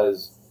example of that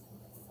is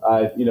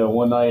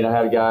one night I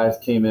had a guy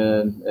that came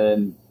in,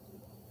 and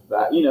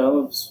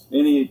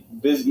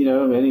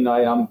any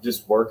night I'm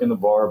just working the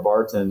bar,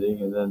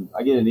 bartending, and then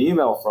I get an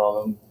email from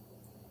him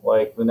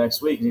like the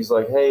next week, and he's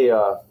like, "Hey,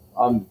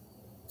 I'm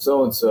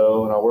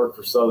so-and-so, and I work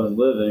for Southern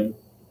Living,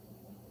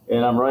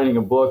 and I'm writing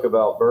a book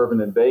about bourbon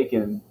and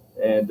bacon,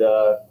 and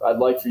I'd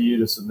like for you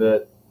to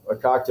submit a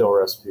cocktail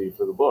recipe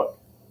for the book."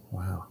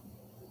 Wow.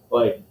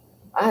 Like,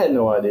 I had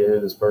no idea who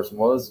this person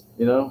was,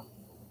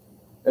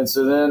 And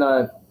so then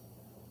I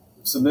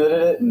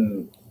submitted it,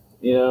 and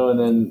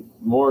then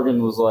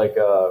Morgan was like,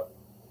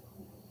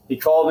 he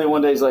called me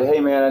one day. He's like, "Hey,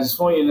 man, I just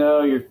want you to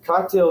know your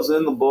cocktail's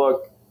in the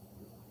book.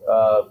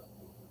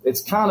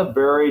 It's kind of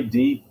buried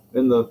deep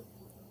in the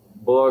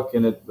book,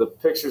 and the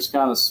picture's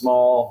kind of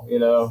small,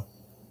 And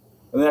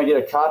then I get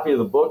a copy of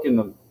the book in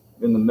the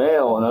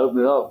mail, and I open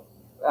it up.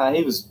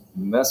 He was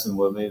messing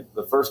with me.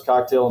 The first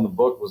cocktail in the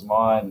book was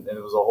mine, and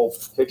it was a whole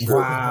picture.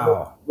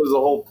 Wow. It was a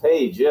whole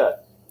page, yeah.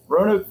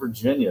 Roanoke,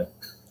 Virginia.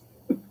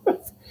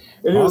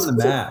 And on the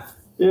map.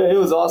 Yeah, it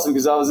was awesome,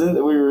 because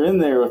we were in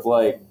there with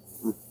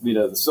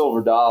the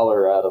Silver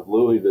Dollar out of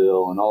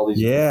Louisville, and all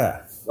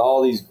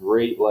these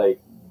great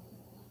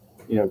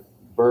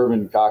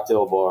bourbon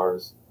cocktail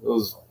bars. It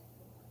was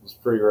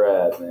pretty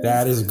rad, man.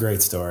 That is a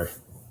great story.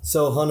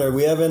 So Hunter,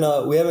 we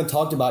haven't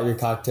talked about your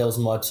cocktails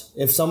much.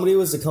 If somebody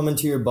was to come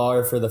into your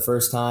bar for the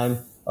first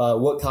time,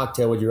 what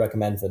cocktail would you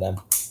recommend for them?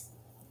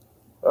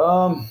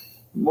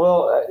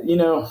 Well,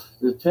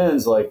 it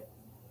depends. Like,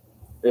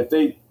 if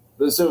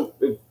it's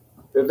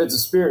a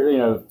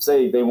spirit,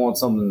 say they want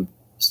something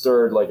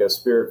stirred, like a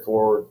spirit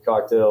forward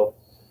cocktail.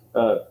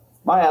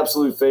 My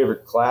absolute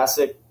favorite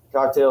classic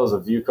cocktail is a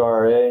Vieux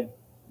Carré,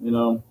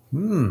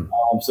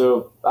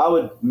 So I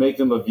would make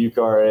them a Vieux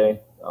Carré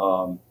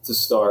to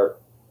start.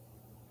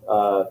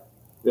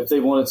 If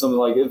they wanted something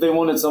like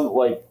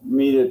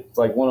me to,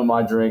 like one of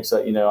my drinks,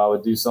 I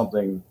would do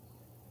something,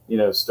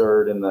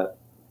 stirred in that,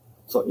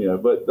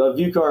 but the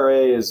Vieux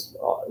Carré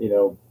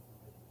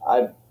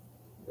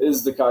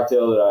is the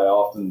cocktail that I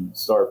often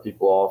start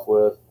people off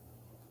with.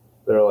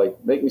 They're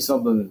like, make me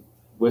something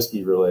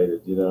whiskey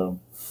related,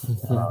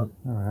 All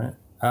right.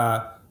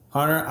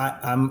 Hunter,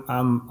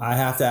 I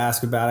have to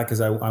ask about it, because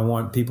I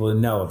want people to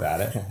know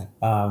about it.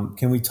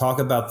 Can we talk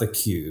about the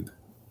Cube?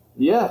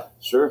 Yeah,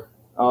 sure.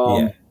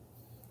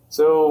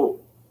 So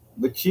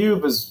the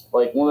Cube is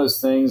like one of those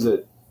things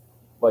that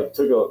like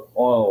took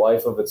on a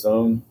life of its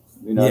own,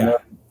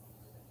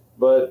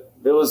 But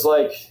it was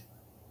like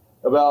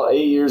about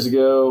 8 years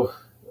ago.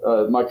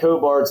 My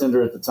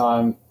co-bartender at the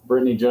time,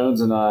 Brittany Jones,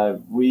 and I,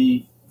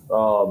 we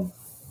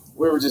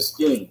were just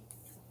getting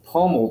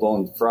pummeled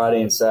on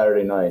Friday and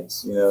Saturday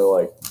nights, and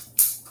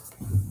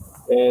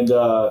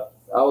I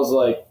was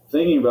like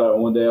thinking about it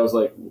one day. I was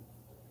like,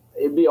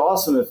 it'd be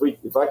awesome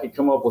if I could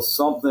come up with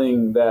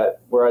something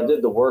where I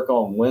did the work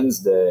on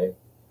Wednesday,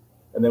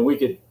 and then we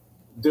could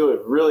do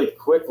it really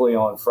quickly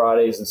on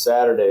Fridays and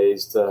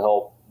Saturdays to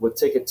help with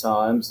ticket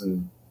times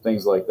and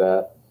things like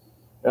that.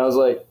 And I was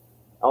like,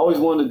 I always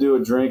wanted to do a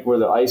drink where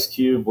the ice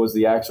cube was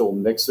the actual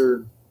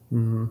mixer,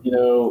 in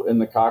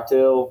the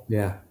cocktail.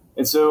 Yeah.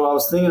 And so I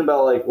was thinking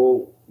about like,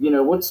 well,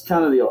 what's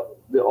kind of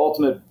the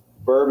ultimate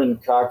bourbon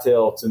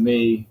cocktail to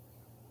me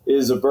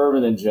is a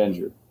bourbon and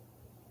ginger.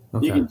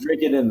 Okay. You can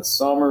drink it in the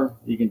summer.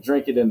 You can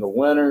drink it in the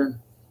winter.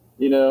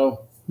 It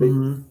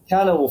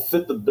kind of will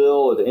fit the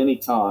bill at any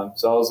time.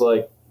 So I was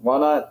like, why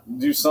not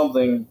do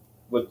something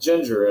with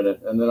ginger in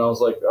it? And then I was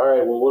like, all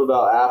right, well, what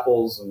about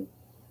apples? And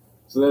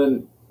so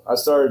then I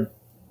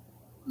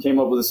came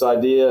up with this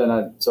idea, and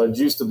I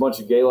juiced a bunch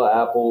of Gala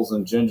apples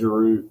and ginger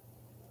root.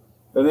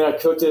 And then I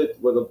cooked it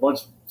with a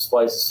bunch of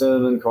spices: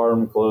 cinnamon,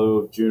 cardamom,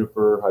 clove,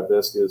 juniper,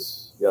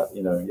 hibiscus,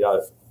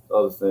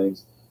 other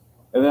things.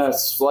 And then I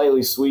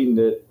slightly sweetened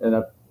it, and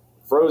I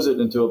froze it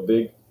into a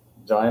big,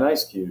 giant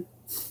ice cube.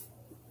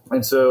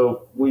 And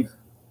so we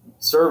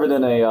serve it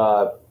in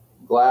a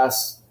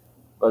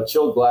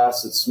chilled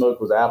glass that's smoked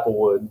with apple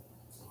wood.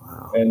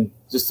 Wow. And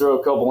just throw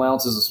a couple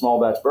ounces of small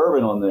batch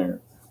bourbon on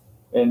there.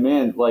 And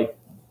man, like,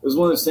 it was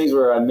one of those things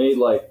where I made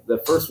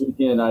the first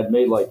weekend I'd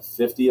made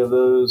 50 of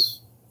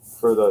those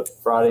for the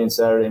Friday and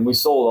Saturday, and we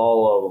sold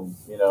all of them,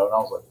 and I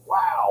was like,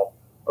 wow,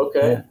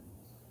 okay. Yeah.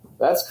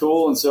 That's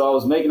cool. And so I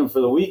was making them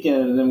for the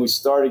weekend, and then we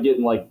started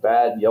getting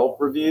bad Yelp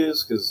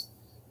reviews, because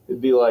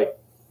it'd be like,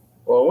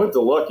 well, I went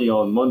to Lucky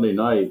on Monday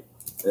night,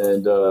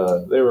 and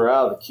they were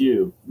out of the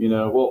queue.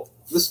 Well,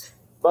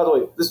 by the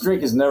way, this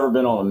drink has never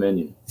been on a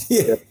menu.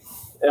 Yeah.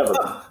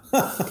 ever,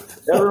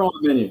 ever on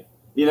the menu.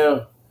 You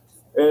know,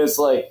 and it's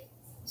like,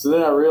 so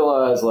then I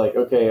realized, like,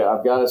 okay,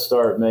 I've got to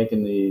start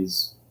making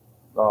these,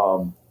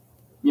 you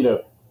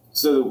know,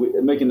 so that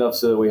we make enough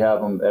so that we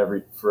have them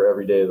for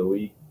every day of the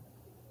week.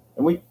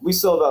 And we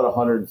sell about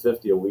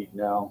 150 a week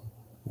now.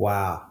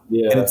 Wow.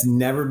 Yeah. And it's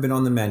never been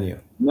on the menu.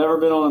 Never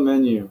been on the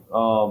menu.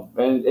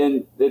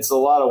 And it's a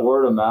lot of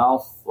word of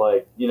mouth.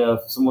 Like, you know,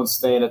 if someone's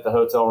staying at the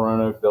Hotel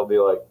Roanoke, they'll be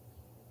like,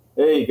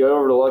 hey, go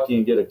over to Lucky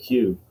and get a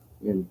Q.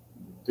 And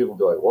people will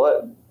be like,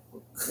 what?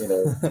 You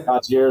know,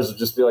 concierge will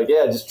just be like,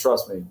 yeah, just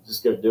trust me.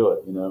 Just go do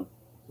it, you know.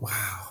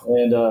 Wow.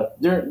 And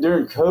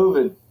during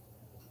COVID,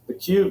 the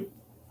Q,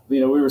 you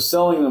know, we were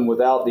selling them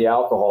without the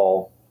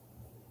alcohol.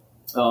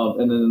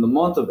 And then in the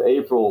month of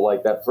April,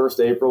 like that first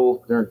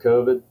April during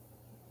COVID,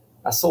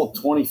 I sold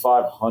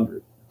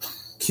 2,500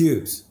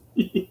 cubes.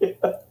 Yeah.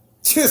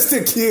 Just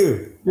a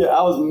cube. Yeah,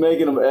 I was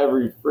making them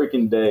every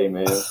freaking day,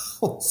 man.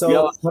 So yeah,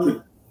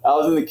 I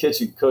was in the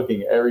kitchen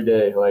cooking every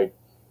day, like,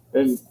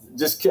 and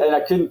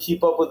I couldn't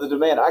keep up with the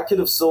demand. I could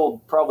have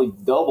sold probably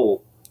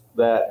double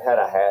that had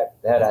I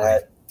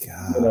had.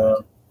 God. You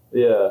know?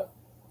 Yeah.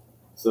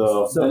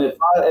 So and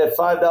at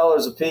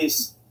 $5 a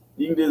piece,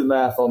 you can do the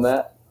math on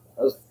that.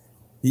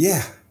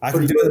 Yeah, I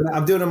can do it.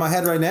 I'm doing it in my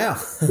head right now.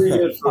 Pretty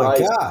good for my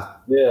ice. God.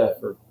 Yeah,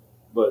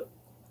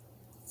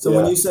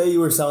 when you say you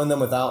were selling them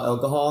without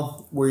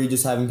alcohol, were you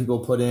just having people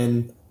put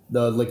in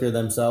the liquor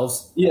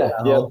themselves? Yeah.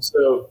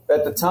 So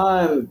at the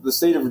time, the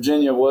state of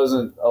Virginia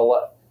wasn't a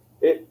lot.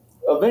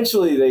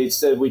 Eventually they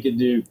said we could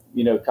do,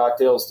 you know,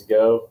 cocktails to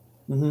go,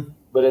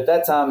 but at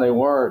that time they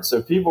weren't.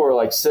 So people were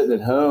like sitting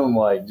at home,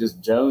 like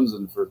just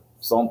jonesing for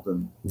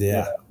something. Yeah. You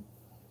know?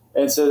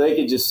 And so they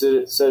could just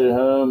sit at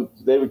home.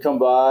 They would come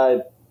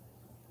by,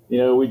 you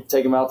know, we'd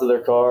take them out to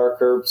their car,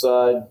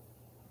 curbside,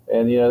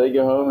 and, you know, they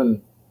go home,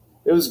 and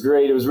it was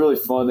great. It was really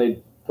fun.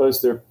 They'd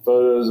post their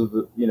photos of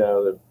the, you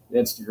know, the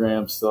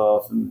Instagram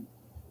stuff, and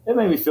it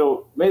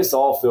made us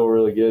all feel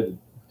really good.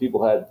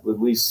 People had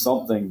at least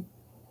something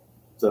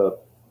to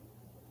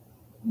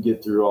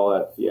get through all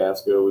that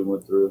fiasco we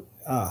went through.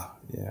 Ah,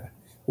 yeah.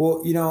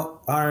 Well, you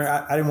know,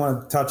 I didn't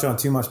want to touch on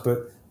too much,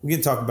 but we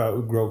can talk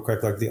about real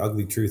quick, like the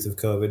ugly truth of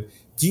COVID.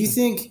 Do you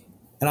think,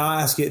 and I'll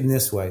ask it in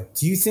this way,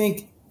 do you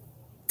think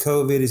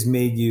COVID has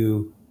made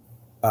you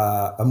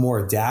a more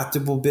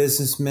adaptable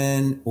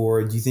businessman,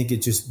 or do you think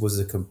it just was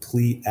a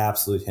complete,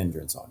 absolute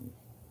hindrance on you?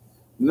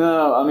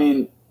 No, I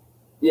mean,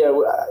 yeah,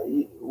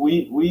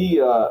 we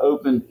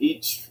opened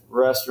each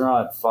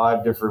restaurant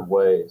 5 different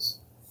ways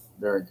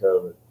during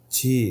COVID.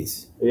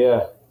 Jeez.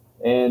 Yeah.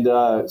 And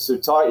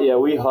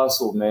we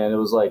hustled, man. It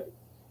was like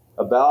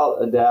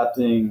about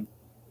adapting.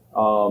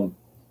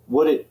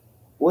 What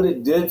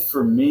it did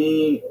for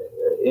me,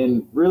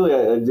 and really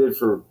it did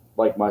for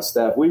like my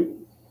staff. We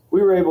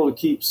were able to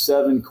keep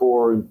 7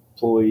 core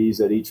employees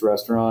at each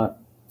restaurant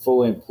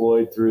fully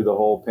employed through the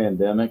whole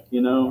pandemic,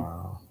 you know,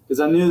 Wow. because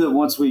I knew that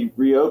once we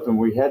reopened,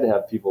 we had to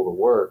have people to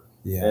work.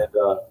 Yeah.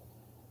 And,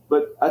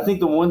 but I think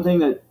the one thing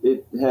that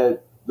it had,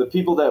 the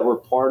people that were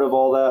part of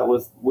all that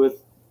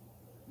with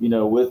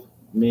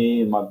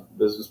me and my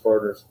business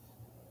partners,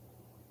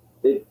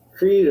 it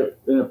created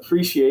an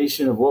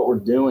appreciation of what we're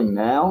doing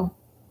now.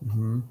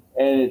 Mm-hmm.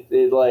 And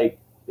it like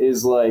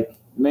is like,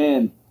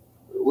 man,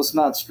 let's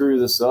not screw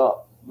this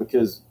up,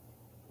 because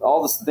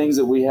all the things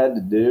that we had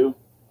to do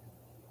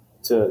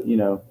to, you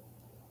know,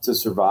 to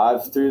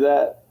survive through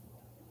that,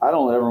 I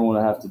don't ever want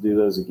to have to do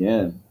those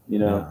again. You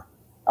know, Yeah.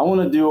 I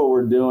want to do what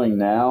we're doing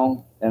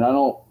now, and I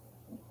don't,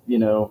 you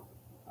know,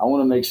 I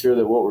want to make sure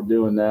that what we're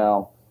doing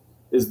now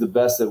is the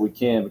best that we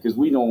can, because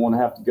we don't want to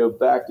have to go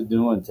back to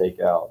doing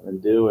takeout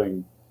and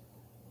doing,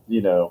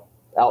 you know,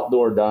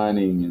 outdoor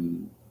dining.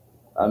 And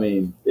I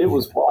mean, it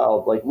was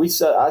wild. Like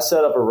I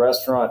set up a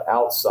restaurant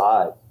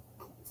outside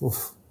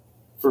Oof.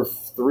 for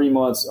 3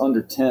 months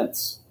under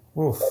tents,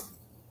 Oof.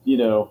 you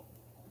know,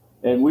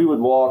 and we would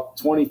walk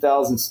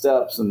 20,000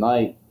 steps a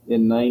night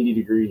in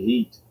 90-degree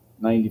heat,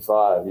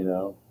 95, you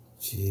know.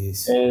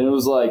 Jeez. And it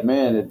was like,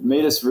 man, it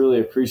made us really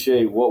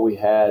appreciate what we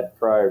had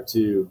prior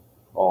to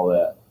all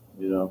that,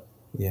 you know.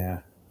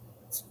 Yeah.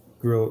 It's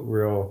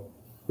real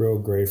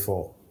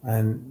grateful.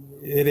 And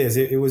it is.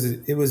 It was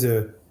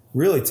a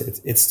really,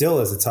 it still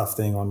is a tough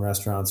thing on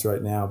restaurants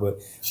right now,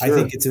 but Sure. I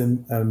think it's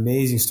an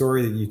amazing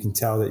story that you can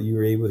tell that you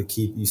were able to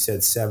keep, you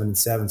said 7 and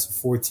 7, so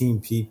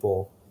 14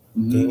 people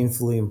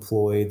gainfully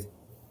employed,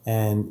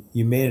 and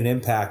you made an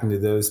impact into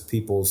those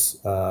people's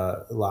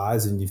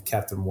lives, and you've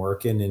kept them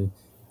working. And,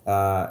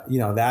 you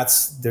know,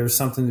 there's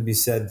something to be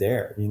said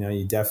there. You know,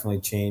 you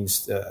definitely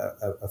changed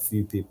a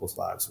few people's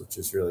lives, which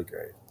is really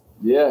great.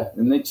 Yeah.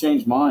 And they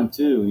changed mine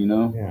too, you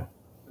know. Yeah.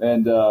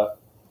 And,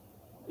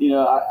 you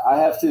know, I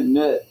have to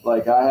admit,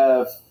 like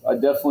I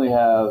definitely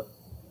have,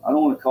 I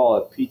don't want to call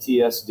it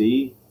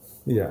PTSD,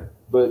 Yeah.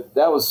 but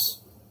that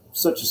was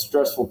such a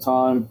stressful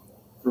time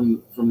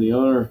from the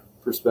owner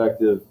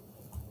perspective.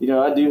 You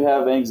know, I do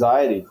have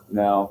anxiety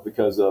now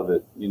because of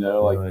it, you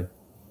know, like, Really.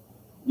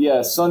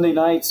 yeah, Sunday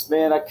nights,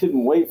 man, I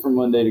couldn't wait for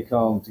Monday to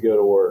come to go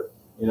to work,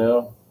 you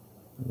know,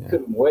 Yeah.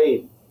 couldn't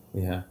wait.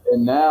 Yeah.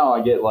 And now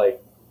I get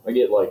like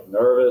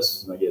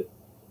nervous, and I get,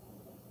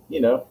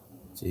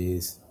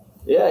 Jeez.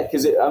 yeah,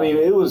 because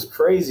it was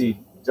crazy,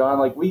 John.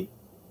 Like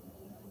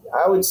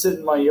I would sit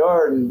in my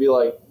yard and be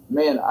like,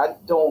 man, I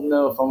don't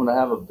know if I'm going to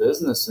have a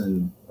business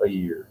in a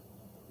year.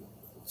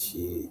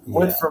 Gee, yeah.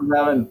 Went from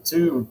having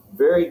two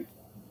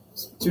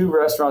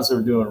restaurants that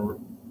were doing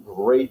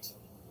great.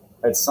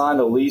 I'd signed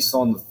a lease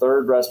on the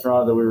third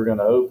restaurant that we were going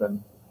to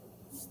open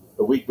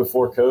the week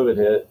before COVID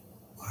hit,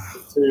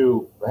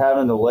 to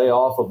having to lay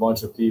off a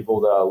bunch of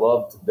people that I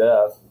loved to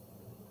death,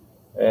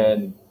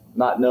 and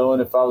not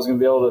knowing if I was going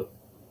to be able to,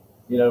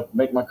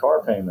 make my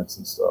car payments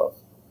and stuff.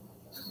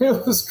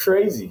 It was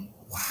crazy.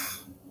 Wow.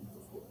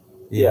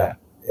 Yeah.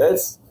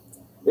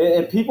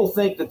 And people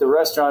think that the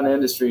restaurant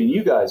industry, and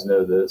you guys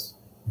know this,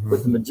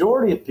 but the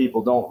majority of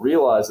people don't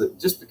realize that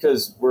just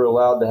because we're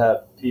allowed to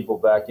have people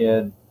back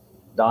in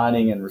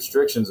dining and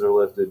restrictions are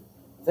lifted,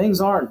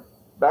 things aren't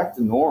back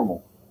to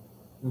normal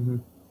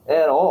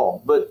at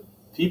all. But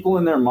people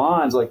in their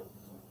minds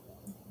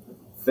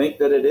think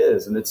that it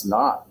is, and it's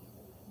not.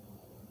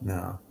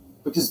 No.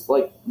 Because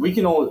I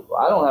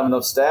don't have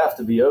enough staff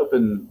to be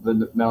open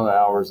the amount of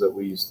hours that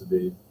we used to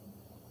be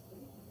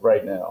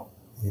right now.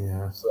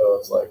 Yeah. So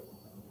it's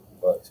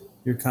but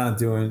you're kind of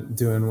doing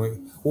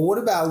what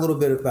about a little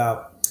bit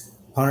about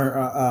Hunter?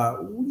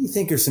 What do you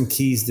think are some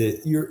keys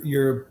that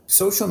your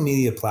social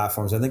media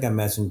platforms? I think I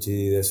mentioned to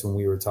you this when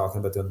we were talking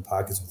about doing the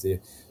podcast with you.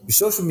 Your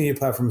social media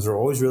platforms are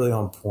always really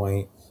on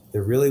point.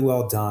 They're really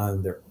well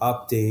done. They're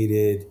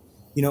updated.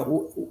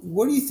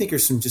 What do you think are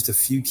just a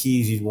few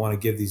keys you'd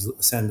want to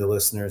send to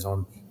listeners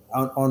on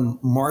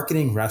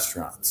marketing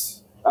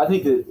restaurants? I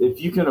think that if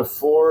you can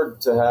afford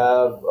to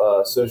have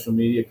a social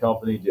media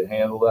company to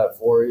handle that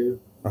for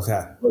you,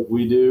 okay, like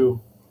we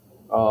do,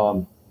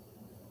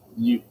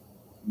 you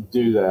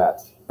do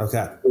that.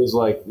 Okay. It's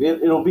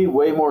it'll be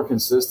way more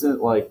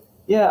consistent.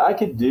 I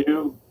could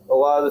do a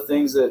lot of the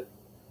things that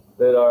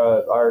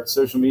our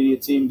social media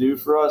team do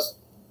for us,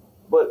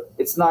 but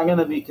it's not going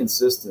to be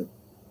consistent.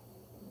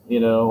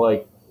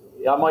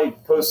 I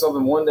might post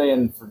something one day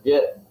and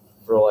forget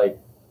for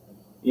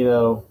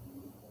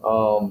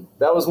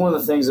that was one of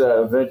the things that I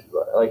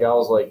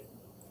was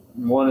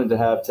wanted to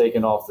have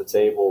taken off the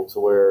table, to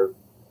where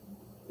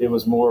it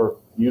was more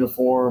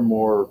uniform,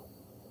 more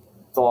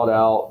thought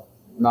out,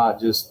 not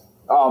just,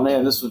 oh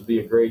man, this would be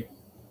a great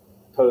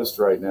post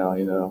right now,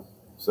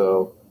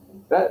 So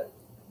that's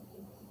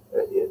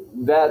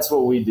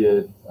what we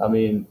did.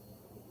 And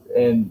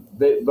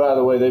by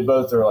the way, they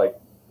both are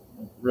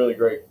really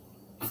great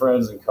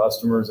friends and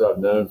customers I've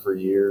known for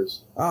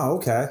years. Oh,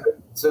 okay.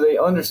 So they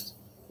understand.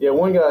 Yeah,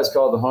 one guy's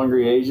called the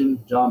Hungry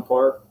Asian, John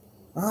Park.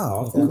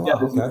 Oh, okay. Yeah,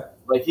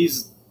 Okay.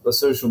 He's a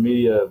social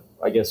media,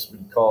 I guess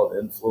we'd call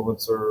it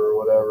influencer or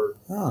whatever,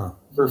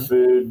 for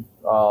food.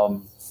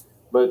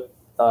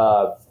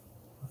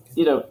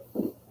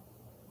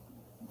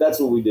 That's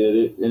what we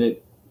did. And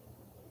it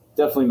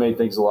definitely made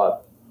things a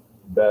lot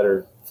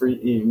better.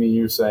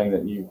 You were saying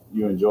that you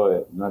enjoy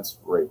it, and that's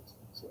great.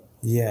 So.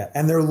 Yeah,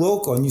 and they're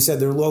local, and you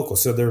said they're local,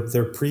 so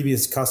they're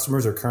previous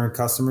customers or current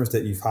customers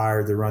that you've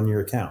hired to run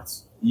your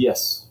accounts.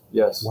 Yes.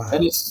 Wow.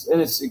 And it's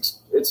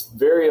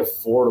very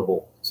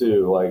affordable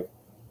too.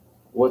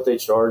 What they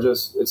charge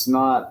us, it's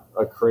not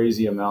a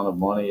crazy amount of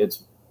money.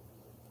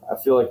 I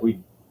feel like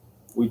we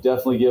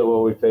definitely get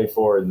what we pay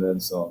for and then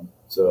some.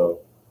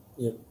 So.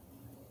 Yep.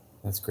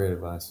 That's great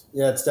advice.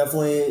 Yeah, it's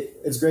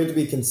great to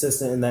be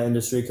consistent in that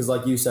industry, because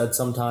like you said,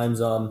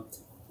 sometimes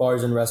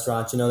bars and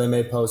restaurants, they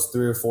may post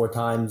 3 or 4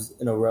 times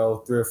in a row,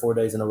 3 or 4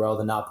 days in a row,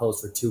 then not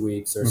post for 2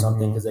 weeks or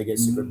something because they get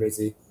super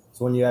busy.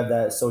 So when you have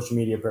that social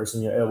media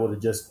person, you're able to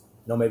just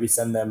maybe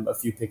send them a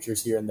few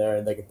pictures here and there,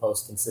 and they can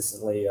post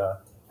consistently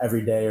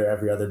every day or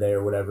every other day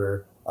or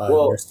whatever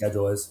your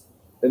schedule is.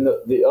 And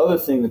the other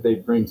thing that they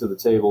bring to the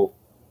table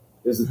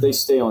is that they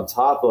stay on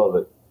top of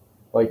it.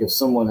 Like if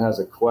someone has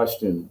a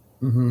question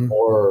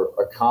or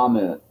a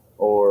comment,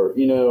 or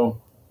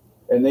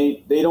and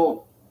they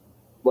don't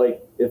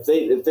if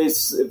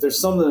there's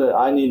something that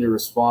I need to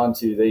respond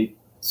to, they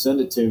send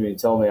it to me and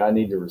tell me I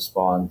need to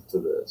respond to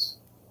this.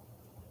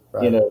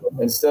 Right.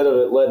 Instead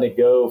of letting it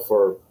go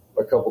for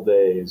a couple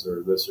days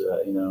or this or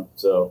that,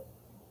 So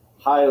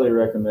highly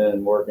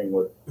recommend working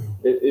with,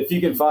 if you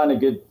can find a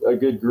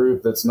good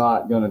group that's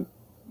not going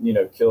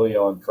to, kill you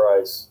on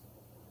price,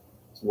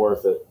 it's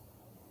worth it.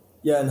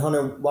 Yeah, and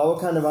Hunter, while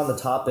we're kind of on the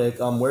topic,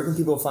 where can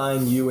people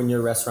find you and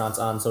your restaurants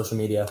on social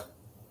media?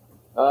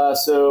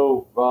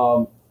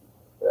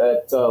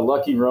 At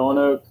Lucky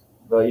Roanoke,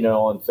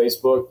 on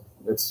Facebook,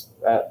 it's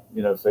at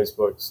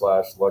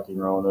Facebook/Lucky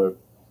Roanoke.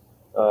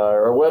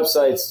 Our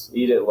website's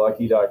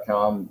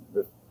eatitlucky.com.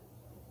 Do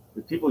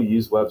people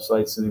use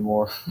websites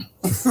anymore?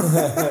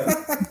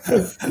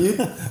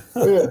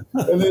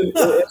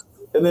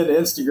 And then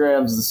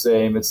Instagram's the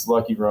same. It's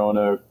Lucky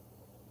Roanoke.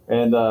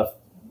 And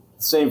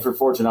same for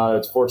Fortunato.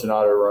 It's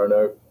Fortunato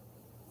Roanoke.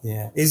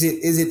 Yeah. Is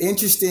it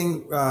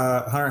interesting,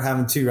 Hunter,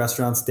 having 2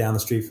 restaurants down the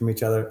street from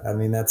each other?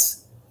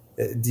 That's.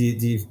 Do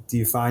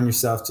you find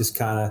yourself just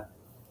kind of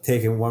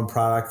taking one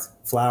product,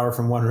 flour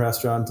from one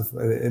restaurant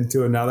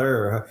into another,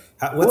 or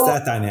what's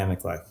that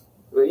dynamic like?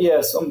 Yeah,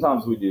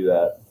 sometimes we do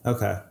that.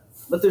 Okay.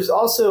 But there's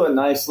also a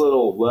nice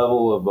little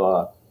level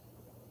of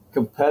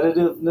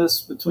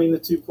competitiveness between the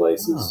two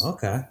places. Oh,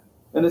 okay.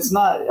 And it's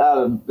not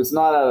out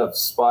of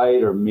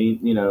spite or mean,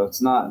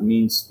 it's not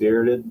mean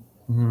spirited.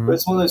 Mm-hmm. But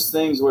it's one of those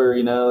things where,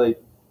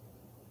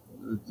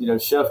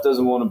 chef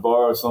doesn't want to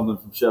borrow something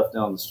from chef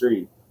down the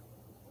street,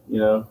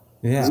 Yeah.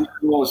 He doesn't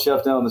want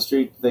chef down the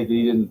street to think that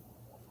he didn't,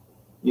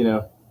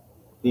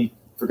 he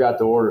forgot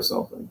to order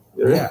something.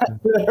 Yeah.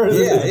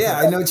 Yeah.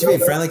 I know what you mean.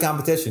 Friendly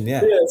competition.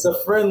 Yeah. Yeah. It's a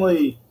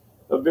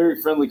very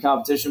friendly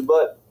competition.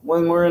 But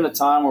when we're in a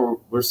time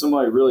where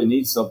somebody really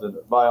needs something,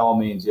 by all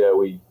means, yeah,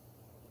 we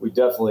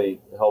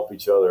definitely help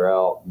each other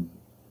out. And,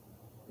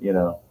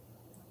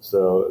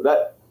 so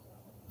that,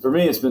 for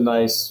me, it's been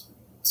nice.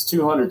 It's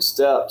 200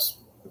 steps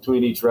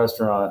between each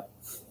restaurant.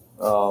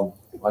 I know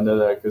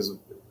that because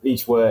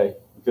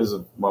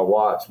of my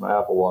watch, my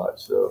Apple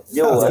Watch. So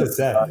get a little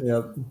exercise.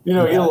 Yep. Get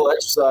a little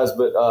exercise,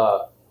 but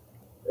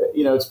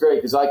it's great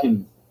because I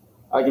can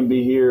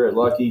be here at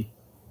Lucky,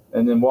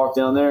 and then walk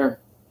down there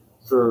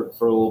for a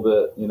little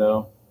bit,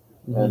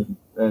 Mm-hmm.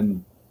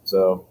 and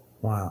so.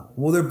 Wow.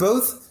 Well, they're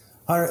both.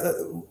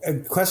 A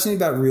question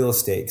about real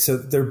estate. So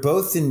they're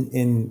both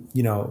in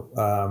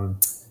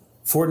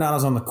Fort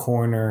Nano's on the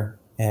corner,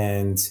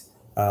 and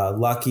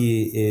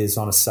Lucky is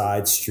on a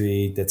side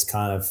street that's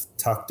kind of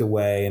tucked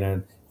away in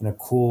a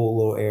cool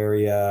little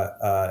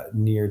area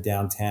near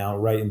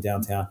downtown, right in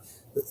downtown.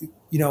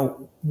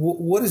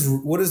 What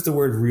does the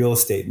word real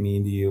estate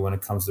mean to you when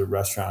it comes to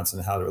restaurants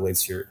and how it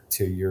relates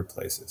to your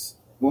places?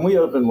 When we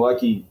opened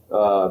Lucky,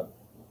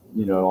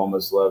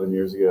 almost 11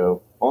 years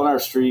ago, on our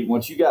street,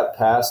 once you got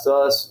past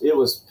us, it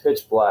was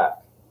pitch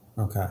black.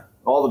 Okay.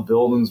 All the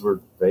buildings were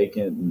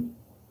vacant and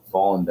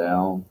falling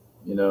down,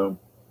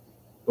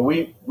 But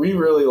we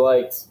really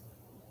liked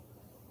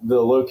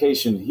the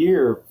location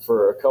here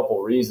for a couple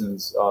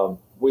reasons.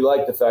 We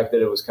liked the fact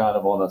that it was kind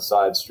of on a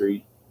side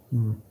street,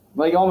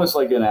 like almost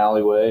like an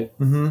alleyway.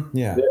 Mm-hmm.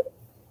 Yeah.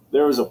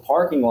 There was a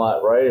parking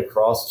lot right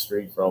across the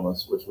street from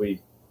us, which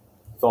we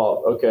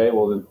thought, okay,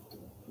 well then,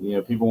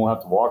 people won't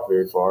have to walk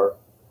very far.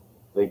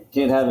 They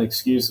can't have an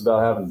excuse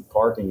about having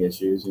parking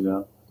issues,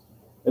 And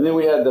then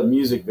we had the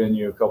music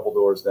venue a couple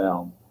doors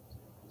down.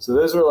 So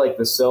those were like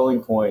the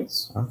selling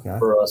points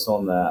for us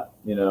on that,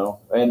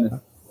 And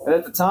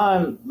at the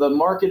time, the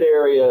market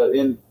area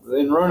in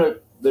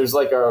Roanoke, there's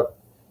like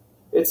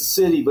it's a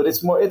city, but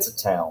it's a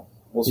town.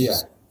 We'll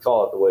just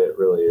call it the way it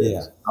really is.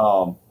 Yeah.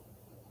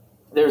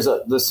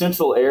 The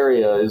central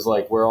area is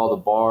like where all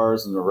the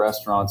bars and the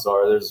restaurants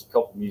are. There's a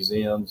couple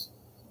museums,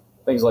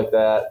 things like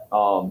that.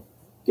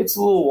 Gets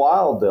a little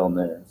wild down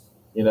there,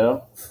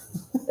 And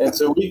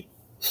so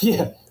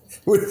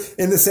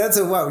in the sense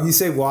of what? When you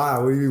say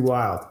wild, what do you mean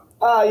wild?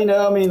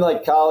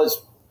 Like college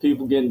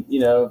people getting,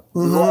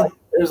 Mm-hmm.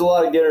 there's a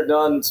lot of get her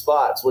done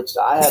spots, which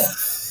I have,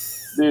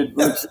 dude.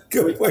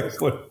 Good point.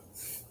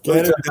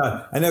 Get her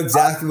done. I know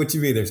exactly what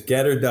you mean. There's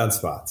get her done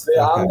spots.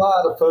 Yeah, okay. I'm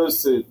not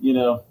opposed to,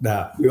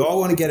 Nah, we all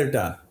want to get her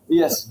done.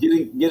 Yes,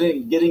 getting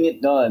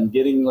it done,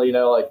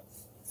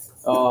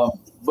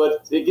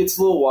 but it gets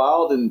a little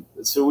wild, and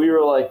so we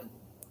were like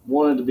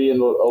wanted to be in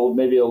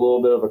maybe a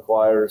little bit of a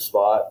quieter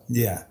spot.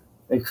 Yeah.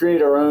 And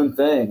create our own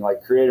thing,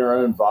 like create our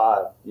own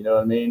vibe. You know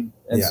what I mean?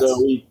 And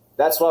so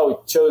that's why we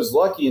chose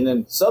Lucky. And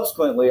then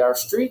subsequently our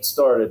street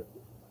started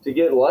to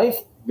get life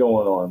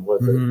going on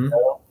with it.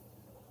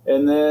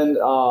 And then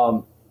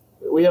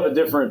we have a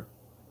different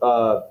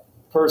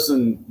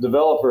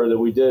developer that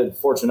we did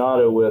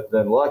Fortunato with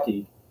than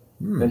Lucky.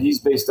 And he's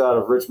based out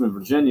of Richmond,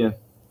 Virginia.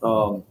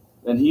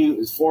 And he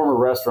is former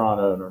restaurant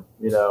owner,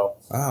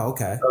 Oh,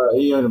 okay.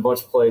 He owned a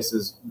bunch of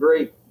places.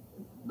 Great.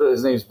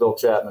 His name's Bill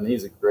Chapman.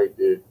 He's a great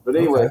dude. But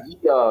anyway,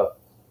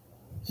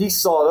 he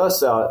sought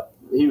us out.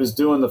 He was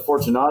doing the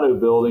Fortunato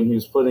building. He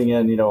was putting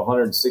in,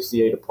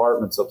 168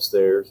 apartments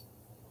upstairs.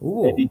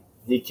 Ooh. And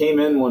he came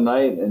in one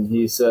night and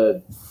he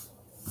said,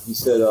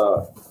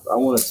 I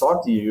want to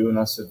talk to you. And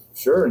I said,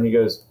 sure. And he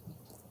goes,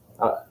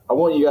 I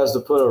want you guys to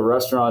put a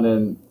restaurant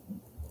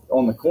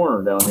on the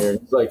corner down here.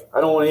 He's like,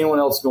 I don't want anyone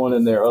else going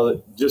in there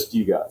just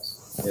you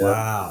guys.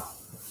 Wow.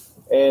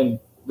 And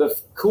the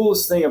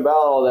coolest thing about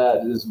all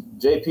that is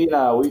JP and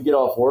I, we'd get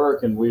off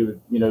work and we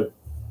would,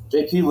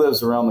 JP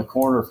lives around the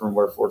corner from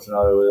where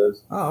Fortunato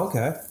is. Oh,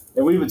 okay.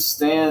 And we would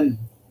stand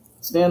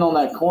on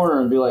that corner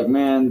and be like,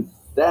 man,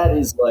 that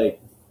is like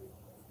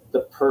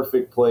the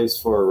perfect place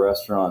for a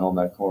restaurant on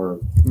that corner.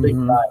 Big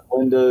giant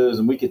windows,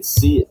 and we could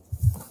see it.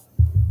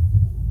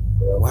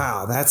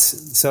 Wow,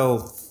 that's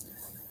so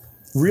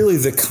really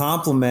the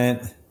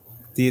compliment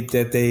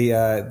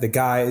the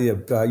guy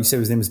you said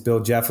his name is Bill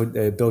Jeff.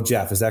 Bill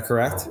Jeff, is that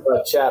correct?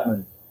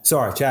 Chapman.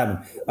 Sorry,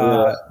 Chapman.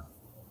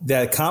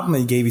 That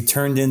compliment he gave you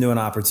turned into an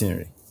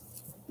opportunity.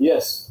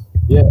 Yes.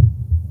 Yeah.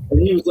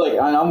 And he was like,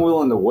 I'm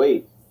willing to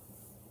wait.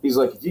 He's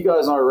like, if you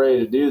guys aren't ready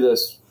to do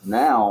this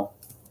now,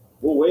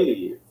 we'll wait a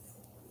year.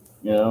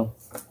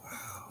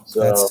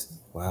 So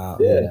Wow.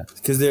 Yeah.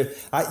 Because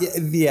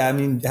I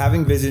mean,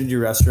 having visited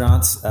your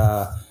restaurants,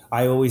 that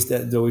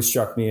always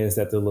struck me is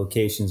that the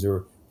locations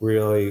are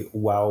really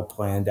well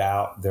planned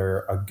out.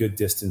 They're a good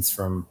distance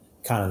from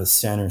kind of the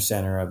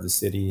center of the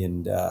city.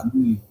 And,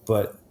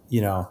 but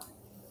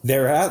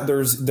there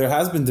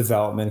has been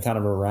development kind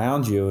of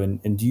around you.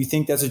 And do you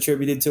think that's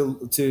attributed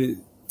to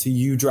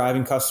you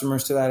driving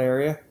customers to that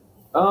area?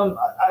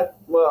 I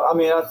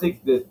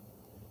think that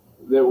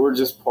we're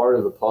just part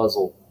of the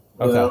puzzle.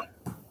 Okay.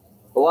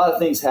 A lot of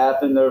things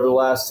happened over the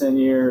last 10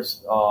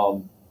 years.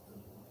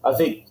 I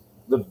think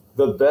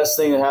the best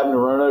thing that happened to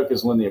Roanoke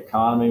is when the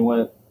economy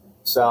went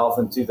south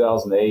in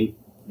 2008,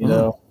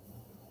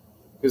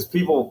 because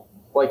people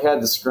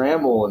had to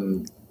scramble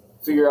and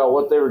figure out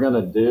what they were going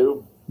to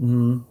do.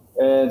 Mm-hmm.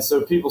 And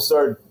so people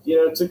started,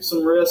 took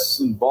some risks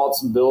and bought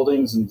some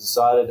buildings and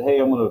decided, hey,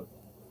 I'm going to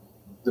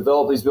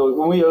develop these buildings.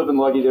 When we opened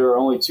Lucky, there were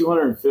only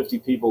 250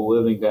 people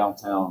living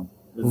downtown.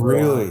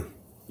 Really?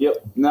 Yep.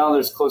 Now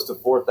there's close to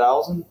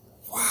 4,000.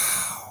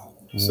 Wow.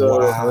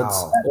 So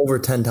It's over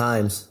 10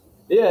 times.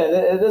 Yeah,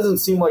 it doesn't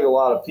seem like a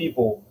lot of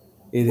people.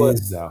 It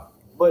is though.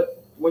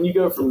 But when you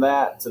go from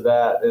that to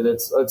that, and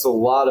it's a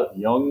lot of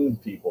young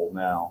people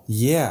now.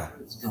 Yeah.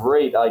 It's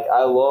great.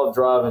 I love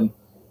driving.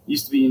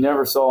 Used to be you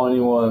never saw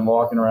anyone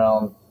walking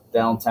around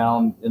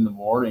downtown in the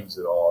mornings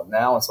at all.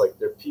 Now it's like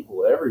there are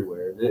people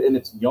everywhere. And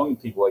it's young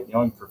people, like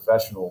young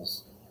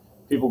professionals,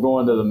 people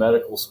going to the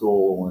medical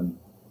school. And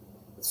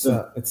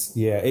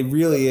it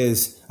really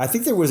is. I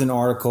think there was an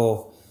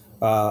article,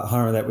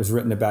 Hunter, that was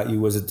written about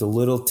you. Was it The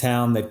Little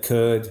Town That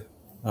Could?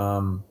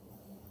 It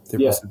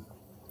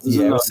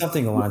was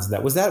something along lines of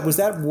that. Was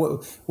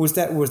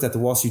that the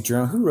Wall Street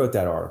Journal? Who wrote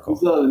that article?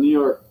 It was the New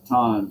York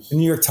Times. The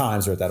New York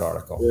Times wrote that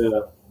article.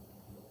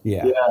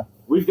 Yeah.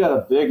 We've got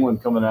a big one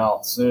coming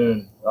out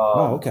soon.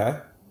 Okay.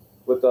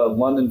 With the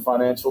London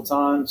Financial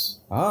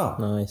Times. Oh,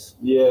 nice.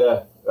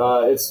 Yeah,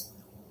 it's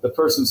the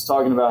person's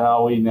talking about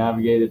how we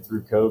navigated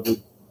through COVID.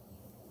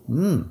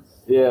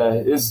 Yeah,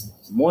 it's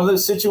one of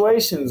those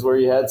situations where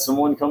you had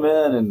someone come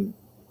in and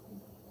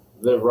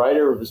the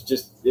writer was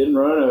just in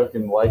Roanoke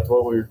and liked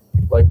what we're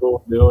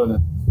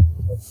doing.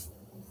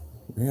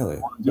 Really?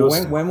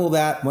 When will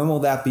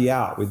that be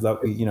out? We'd love,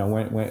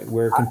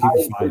 where can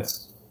people find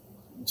it?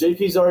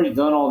 JP's already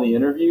done all the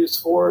interviews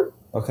for it.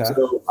 Okay.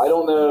 So I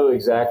don't know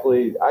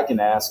exactly. I can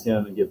ask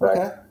him and get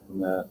back from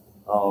that.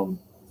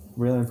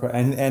 Really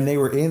impressive. And they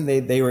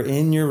were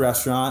in your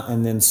restaurant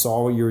and then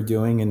saw what you were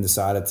doing and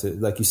decided to,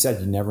 like you said,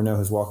 you never know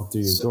who's walking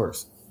through your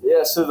doors.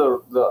 Yeah. So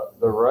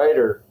the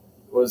writer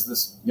was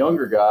this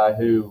younger guy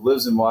who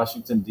lives in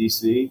Washington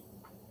D.C.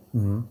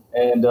 Mm-hmm.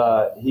 And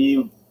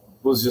he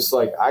was just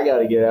like, I got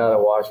to get out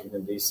of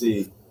Washington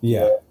D.C.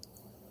 Yeah.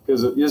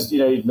 Because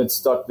he'd been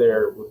stuck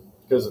there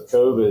because of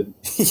COVID.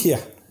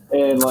 Yeah.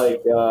 And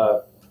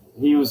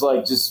he was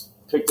like, just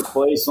pick the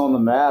place on the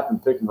map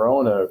and pick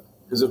Roanoke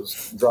because it was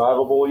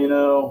drivable,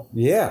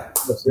 Yeah.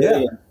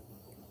 Yeah.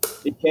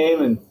 He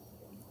came and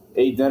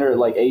ate dinner at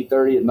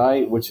 8:30 at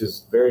night, which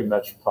is very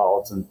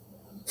metropolitan.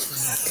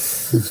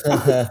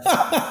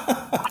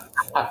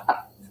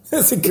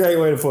 That's a great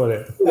way to put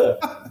it. Yeah.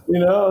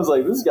 I was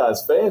like, this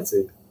guy's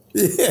fancy.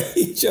 Yeah,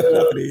 he showed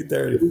up at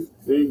 8:30.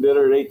 Eating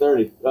dinner at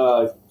 8:30.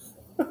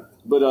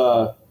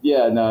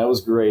 It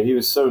was great. He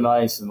was so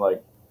nice and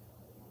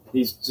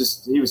he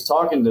was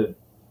talking to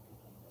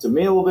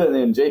me a little bit, and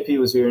then JP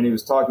was here and he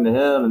was talking to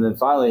him, and then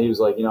finally he was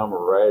like, I'm a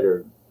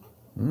writer.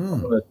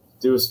 I'm gonna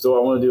do a story.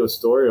 I want to do a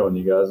story on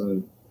you guys,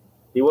 and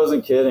he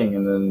wasn't kidding.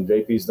 And then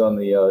JP's done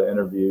the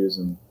interviews,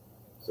 and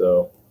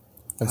so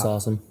that's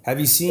awesome. Have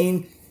you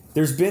seen?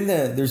 There's been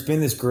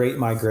this great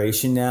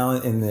migration now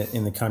in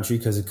the country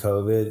because of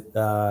COVID.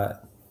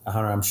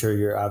 Hunter, I'm sure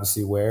you're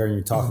obviously aware, and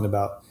you're talking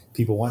about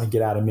people wanting to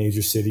get out of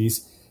major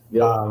cities.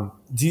 Yep.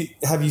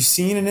 Have you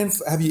seen and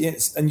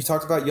you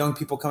talked about young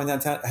people coming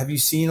downtown. Have you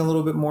seen a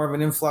little bit more of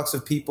an influx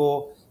of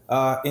people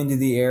into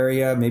the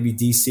area? Maybe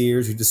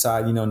DCers who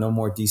decide, no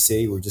more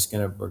DC. I'm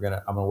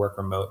gonna work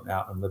remote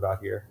now and live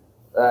out here.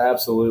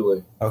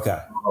 Absolutely.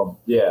 Okay.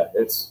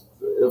 It's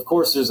of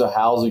course there's a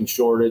housing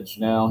shortage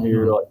now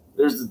here. Mm-hmm.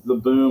 There's the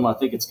boom. I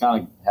think it's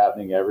kind of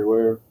happening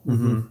everywhere.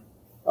 Mm-hmm.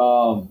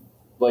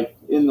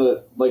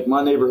 In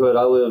my neighborhood,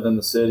 I live in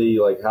the city.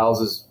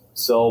 Houses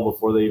sell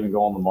before they even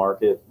go on the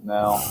market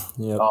now.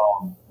 Yep.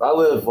 I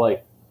live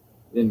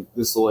in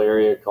this little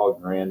area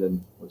called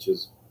Grandin, which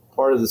is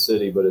part of the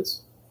city, but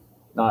it's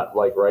not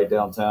right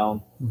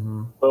downtown.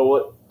 Mm-hmm.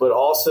 But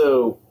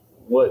also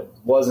what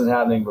wasn't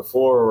happening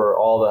before were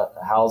all the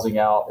housing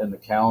out in the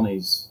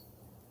counties.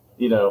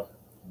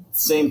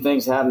 Same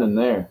things happening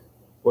there,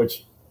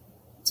 which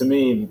to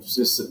me is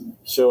just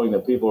showing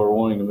that people are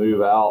wanting to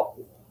move out,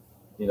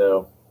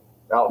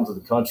 out into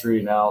the country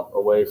and out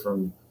away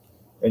from.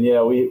 And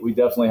we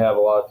definitely have a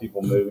lot of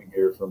people moving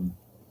here from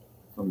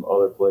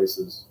other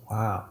places.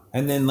 Wow.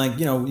 And then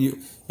you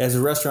as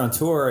a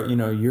restaurateur,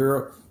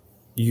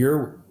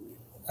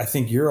 I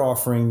think you're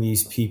offering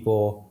these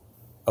people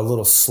a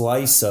little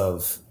slice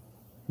of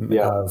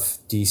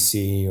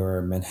DC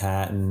or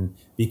Manhattan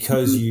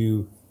because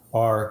you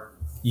are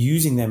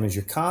using them as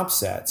your comp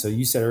set. So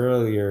you said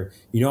earlier,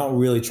 you don't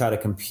really try to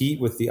compete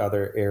with the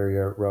other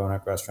area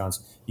Roanoke restaurants.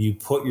 You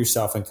put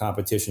yourself in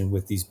competition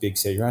with these big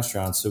city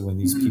restaurants. So when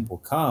these people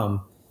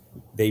come,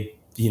 they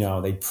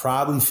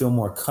probably feel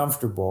more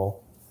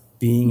comfortable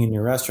being in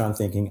your restaurant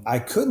thinking, I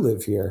could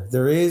live here.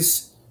 There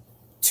is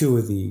two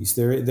of these.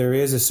 There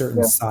is a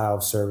certain style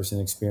of service and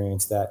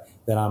experience that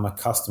I'm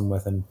accustomed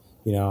with. And,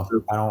 I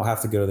don't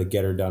have to go to the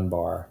Get Her Done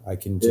bar. I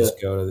can just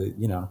go to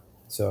the,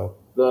 so.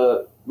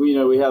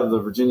 We have the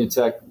Virginia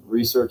Tech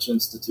Research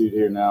Institute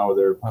here now, where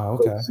they're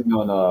focusing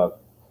on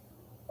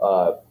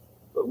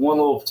one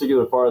little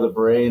particular part of the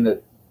brain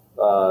that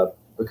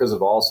because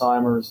of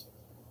Alzheimer's,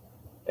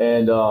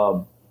 and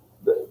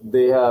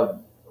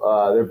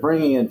they're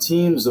bringing in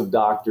teams of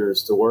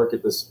doctors to work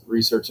at this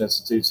research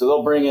institute. So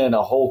they'll bring in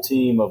a whole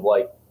team of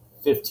like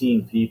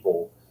 15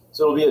 people.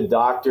 So it'll be a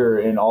doctor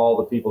and all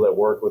the people that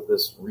work with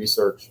this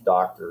research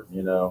doctor,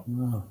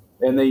 Wow.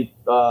 And the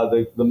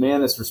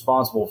man that's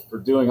responsible for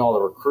doing all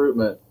the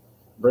recruitment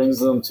brings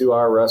them to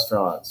our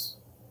restaurants,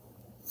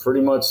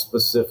 pretty much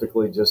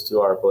specifically just to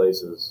our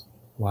places.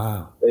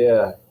 Wow.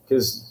 Yeah,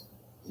 because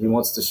he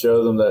wants to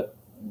show them that,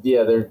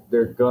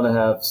 they're going to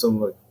have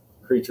some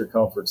creature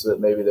comforts that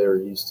maybe they were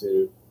used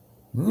to,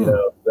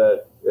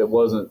 that it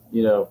wasn't,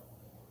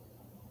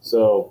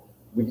 So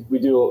we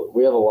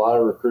have a lot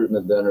of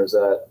recruitment dinners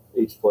at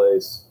each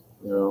place,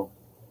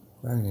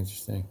 Very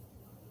interesting.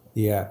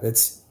 Yeah,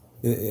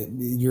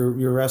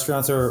 your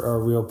restaurants are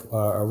real,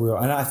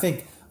 and I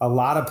think a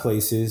lot of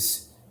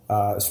places,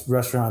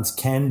 restaurants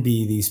can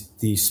be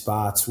these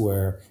spots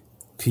where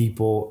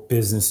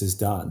business is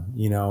done.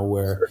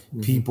 Where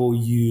people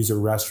use a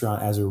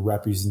restaurant as a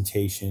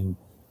representation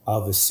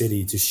of a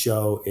city to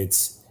show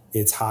its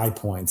high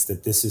points,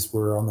 that this is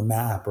we're on the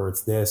map, or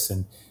it's this.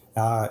 And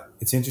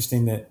it's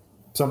interesting that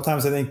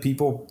sometimes I think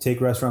people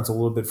take restaurants a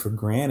little bit for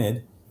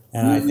granted.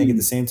 And I think at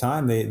the same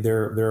time,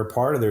 they're a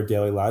part of their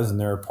daily lives, and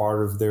they're a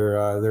part of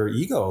their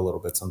ego a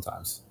little bit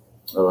sometimes.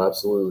 Oh,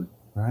 absolutely.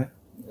 Right?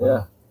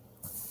 Yeah.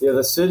 Yeah,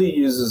 the city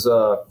uses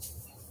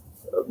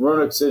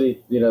Roanoke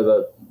City, we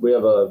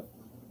have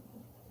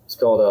it's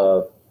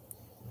called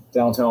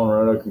Downtown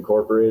Roanoke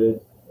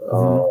Incorporated.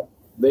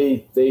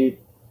 They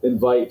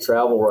invite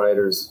travel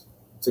writers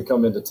to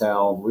come into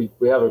town. We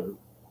had a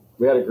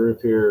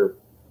group here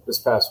this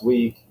past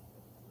week.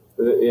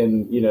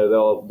 And,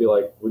 they'll be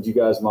like, would you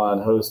guys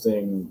mind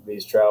hosting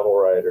these travel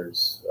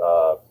writers?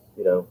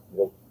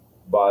 We'll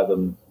buy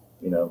them,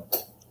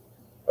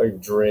 a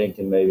drink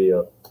and maybe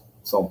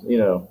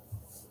something,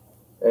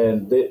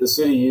 And the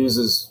city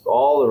uses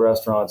all the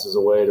restaurants as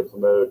a way to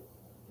promote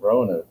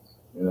Roanoke,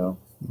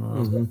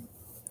 Mm-hmm.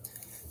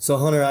 So,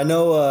 Hunter, I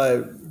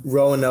know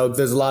Roanoke,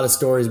 there's a lot of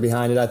stories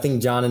behind it. I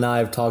think John and I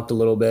have talked a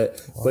little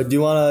bit. But do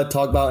you want to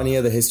talk about any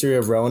of the history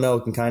of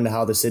Roanoke and kind of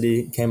how the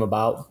city came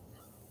about?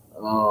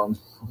 Wow,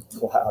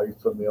 you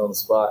put me on the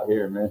spot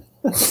here, man.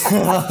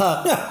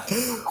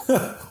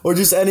 Or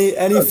just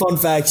any fun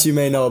facts you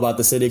may know about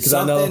the city, because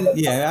I know.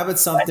 How about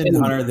something,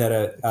 Hunter, that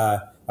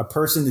a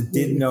person that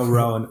didn't know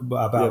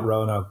about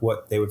Roanoke,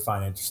 what they would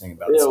find interesting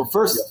about it. Well,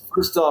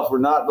 first off, we're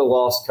not the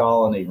lost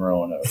colony,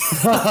 Roanoke.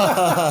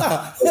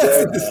 That's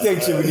a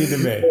distinction we need to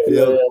make.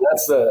 Yeah,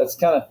 that's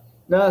kind of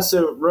no.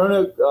 So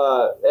Roanoke,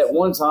 at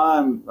one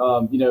time,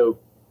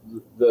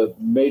 the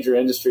major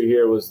industry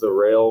here was the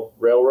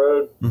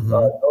railroad.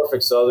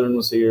 Norfolk Southern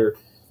was here,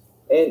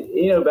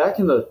 and back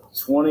in the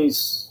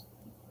 20s,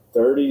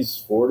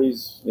 30s,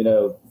 40s,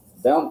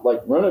 down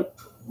like Roanoke,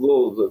 the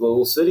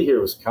little city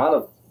here was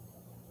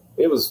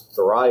it was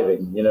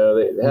thriving. They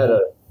had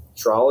a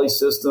trolley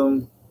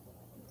system,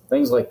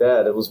 things like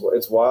that.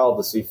 It's wild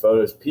to see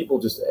photos. People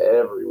just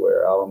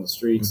everywhere out on the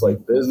streets,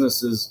 like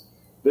business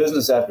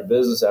after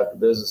business after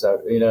business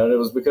after, and it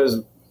was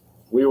because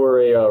we were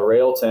a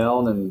rail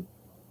town, and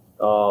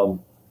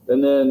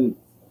then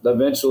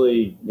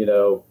eventually,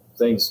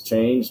 things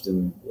changed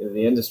and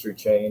the industry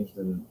changed,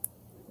 and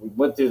we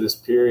went through this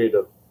period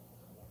of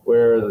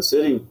where the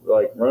city,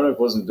 like Roanoke,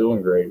 wasn't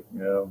doing great.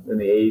 In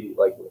the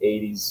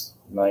 80s,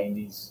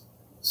 90s,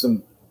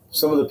 some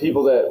of the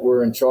people that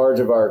were in charge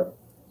of our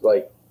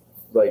like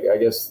I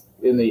guess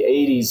in the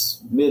 80s,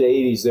 mid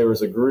 80s, there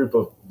was a group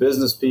of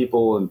business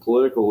people and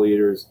political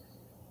leaders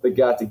that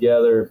got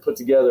together and put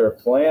together a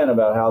plan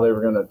about how they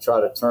were going to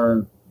try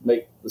to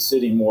make the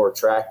city more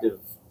attractive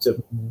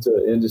to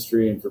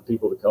industry and for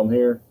people to come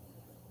here.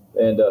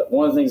 And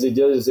one of the things they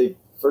did is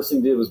first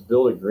thing they did was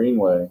build a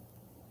greenway.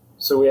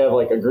 So we have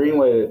like a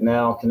greenway that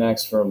now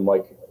connects from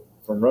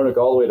Roanoke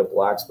all the way to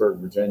Blacksburg,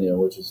 Virginia,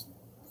 which is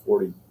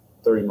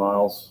 30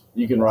 miles.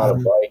 You can ride a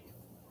bike.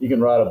 You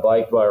can ride a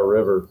bike by a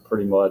river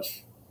pretty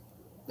much.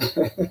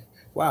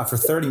 Wow, for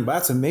 30,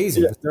 that's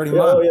amazing. For 30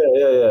 miles. Oh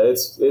yeah.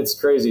 It's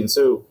crazy. And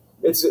so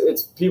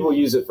it's people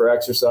use it for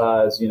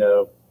exercise, and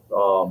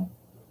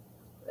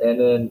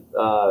then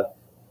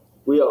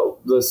we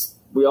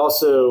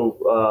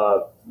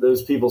also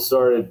those people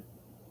started,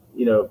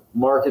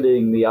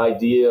 marketing the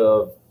idea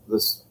of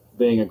this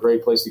being a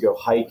great place to go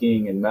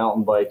hiking and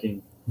mountain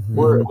biking.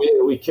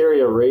 We carry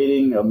a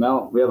rating,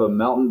 we have a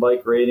mountain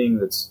bike rating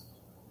that's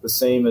the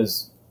same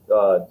as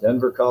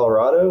Denver,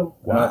 Colorado.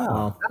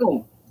 Wow.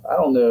 I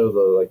don't know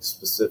the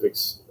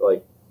specifics,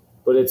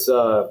 but it's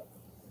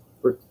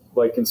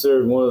we're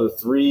considered one of the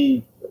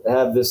three that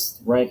have this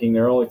ranking.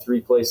 There are only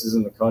 3 places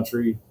in the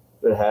country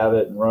that have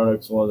it, and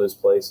Roanoke's one of those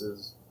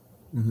places.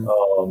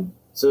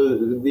 So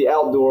the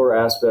outdoor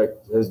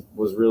aspect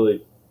was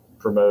really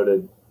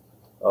promoted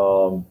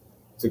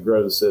to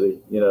grow the city,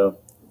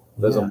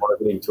 as a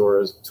marketing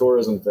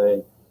tourism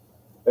thing.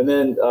 And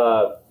then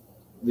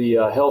the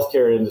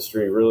healthcare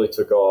industry really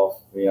took off.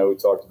 We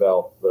talked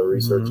about the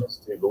research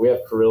institute, but we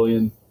have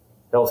Carillion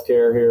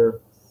Healthcare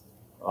here.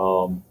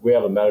 We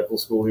have a medical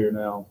school here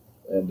now,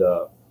 and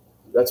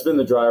that's been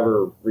the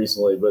driver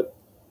recently, but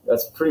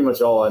that's pretty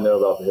much all I know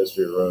about the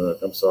history of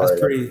Roanoke. I'm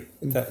sorry.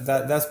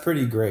 That's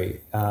pretty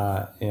great.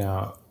 I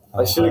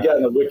should have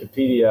gotten the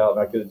Wikipedia out,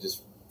 and I could have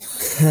just.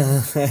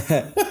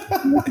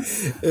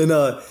 And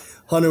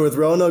Hunter, with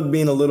Roanoke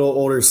being a little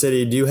older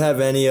city, do you have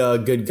any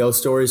good ghost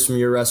stories from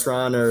your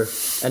restaurant or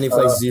any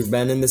places you've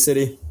been in the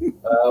city?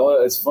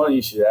 Well, it's funny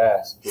you should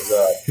ask,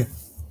 because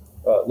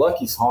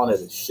Lucky's haunted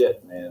as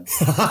shit, man.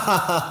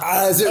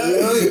 Is it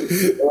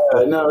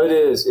really? No, it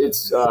is.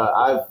 It's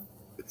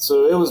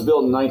so it was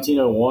built in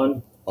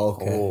 1901.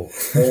 Okay.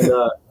 And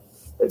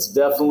it's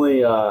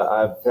definitely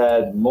I've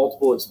had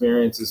multiple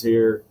experiences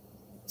here.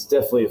 It's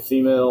definitely a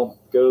female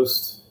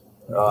ghost.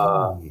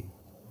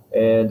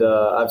 And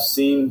I've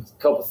seen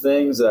a couple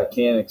things that I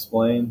can't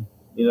explain,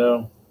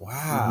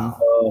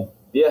 Wow.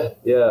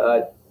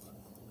 I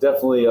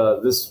definitely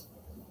this.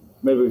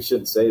 Maybe we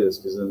shouldn't say this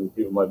because then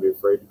people might be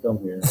afraid to come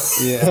here.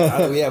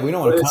 Yeah, we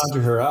don't want to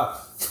conjure her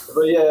up.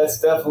 But yeah,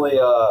 it's definitely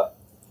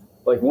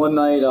one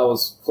night I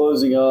was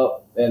closing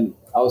up and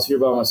I was here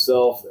by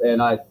myself,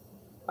 and I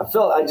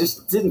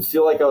just didn't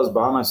feel like I was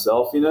by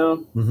myself,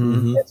 And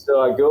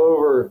so I go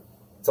over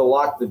to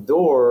lock the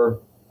door,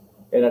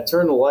 and I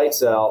turn the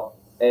lights out,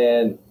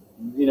 and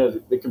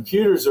the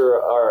computers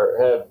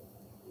have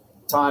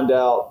timed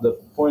out. The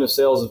point of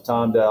sales have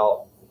timed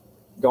out,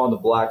 gone to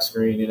black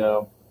screen,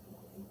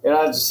 And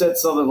I just said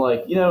something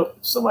like, if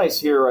somebody's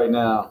here right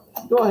now,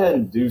 go ahead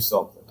and do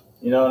something.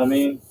 You know what I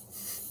mean?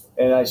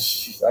 And I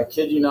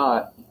kid you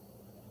not,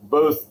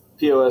 both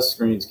POS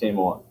screens came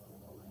on.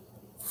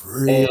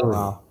 Really?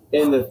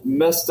 And the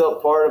messed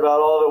up part about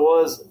all of it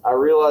was, I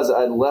realized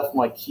I'd left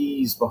my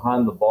keys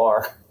behind the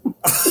bar.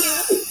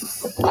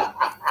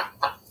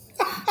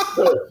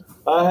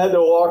 I had to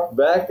walk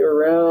back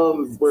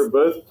around where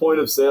both point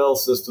of sale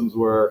systems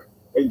were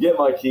and get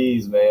my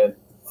keys, man.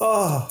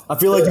 Oh, I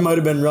feel like you might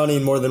have been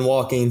running more than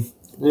walking.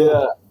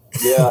 Yeah,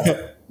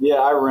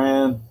 I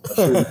ran.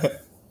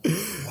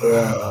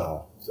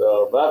 Wow.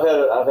 So, but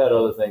I've had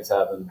other things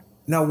happen.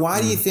 Now,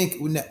 why do you think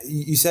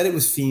you said it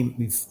was you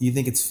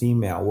think it's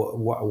female?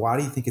 Why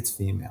do you think it's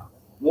female?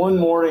 One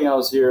morning I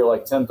was here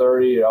like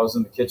 10:30. I was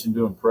in the kitchen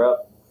doing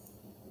prep,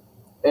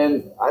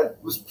 and I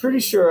was pretty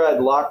sure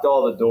I'd locked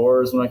all the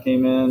doors when I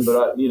came in, but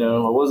I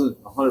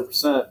wasn't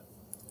 100%.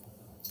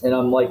 And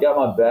I'm got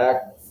my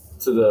back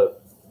to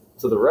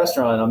the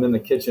restaurant. I'm in the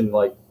kitchen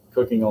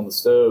cooking on the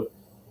stove,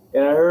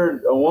 and I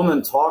heard a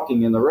woman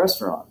talking in the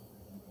restaurant,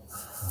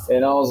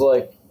 and I was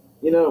like,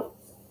 well,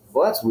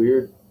 that's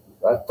weird.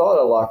 I thought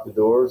I locked the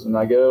doors, and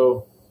I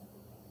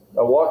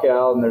walk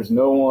out, and there's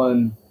no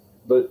one,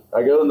 but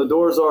I go, and the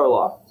doors are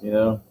locked,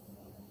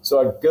 So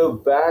I go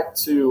back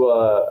to,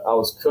 I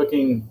was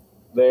cooking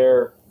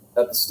there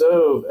at the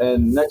stove,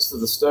 and next to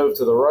the stove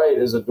to the right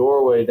is a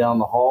doorway down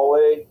the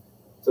hallway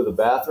to the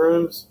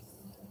bathrooms.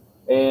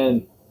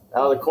 And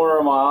out of the corner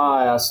of my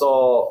eye, I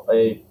saw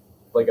a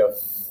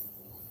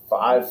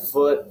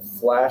 5-foot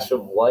flash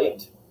of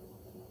light,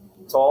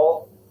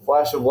 tall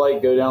flash of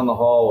light go down the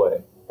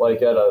hallway,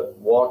 at a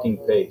walking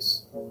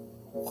pace.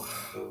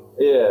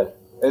 Yeah.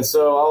 And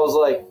so I was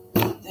like,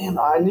 damn,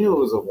 I knew it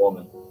was a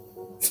woman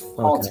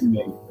haunting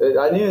me.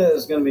 I knew that it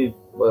was going to be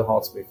what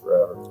haunts me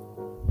forever.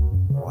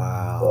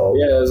 Wow. So,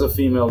 yeah, it was a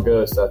female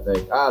ghost, I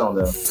think. I don't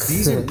know.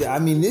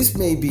 This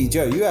may be,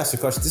 Joe, you asked the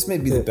question. This may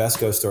be the best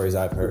ghost stories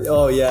I've heard.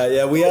 Oh,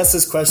 yeah. We asked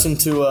this question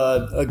to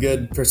a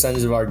good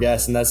percentage of our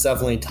guests, and that's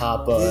definitely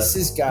top. This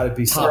has got to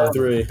be top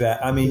 3.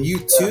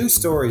 Two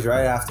stories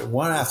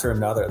one after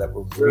another that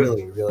were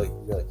really, really,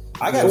 really.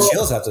 I got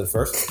chills after the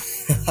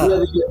first.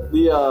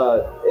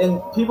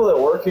 And people that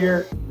work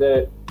here,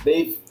 that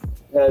they've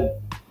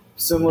had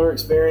similar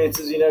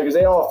experiences, because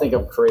they all think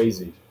I'm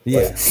crazy.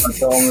 Yeah. I'm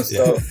telling them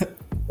stuff.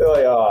 They're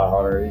like,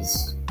 Hunter,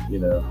 he's,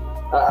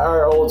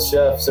 Our old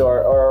chef, so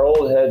our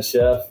old head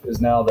chef is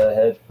now the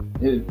head.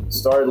 He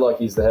started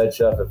he's the head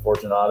chef at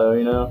Fortunato,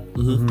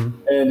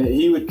 And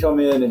he would come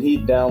in and he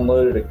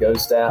downloaded a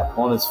ghost app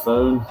on his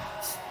phone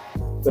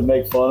to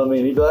make fun of me.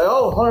 And he'd be like,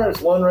 oh, Hunter,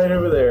 there's one right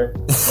over there.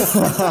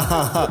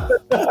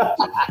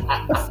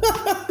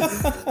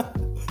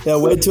 Yeah,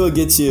 wait till it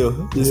gets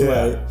you. Just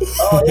wait.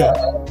 Oh, yeah.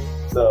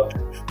 So...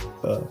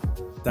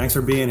 Thanks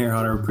for being here,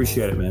 Hunter.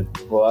 Appreciate it, man.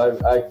 Well,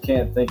 I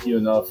can't thank you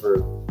enough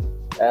for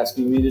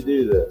asking me to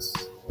do this.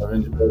 I've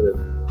enjoyed it.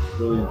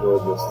 Really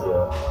enjoyed this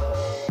today.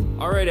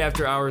 All right,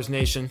 After Hours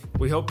Nation,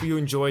 we hope you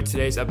enjoyed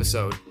today's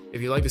episode.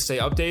 If you'd like to stay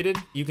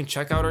updated, you can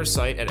check out our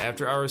site at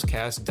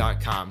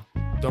afterhourscast.com.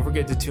 Don't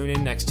forget to tune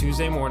in next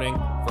Tuesday morning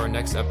for our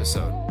next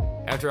episode.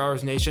 After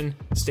Hours Nation,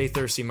 stay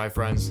thirsty, my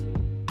friends.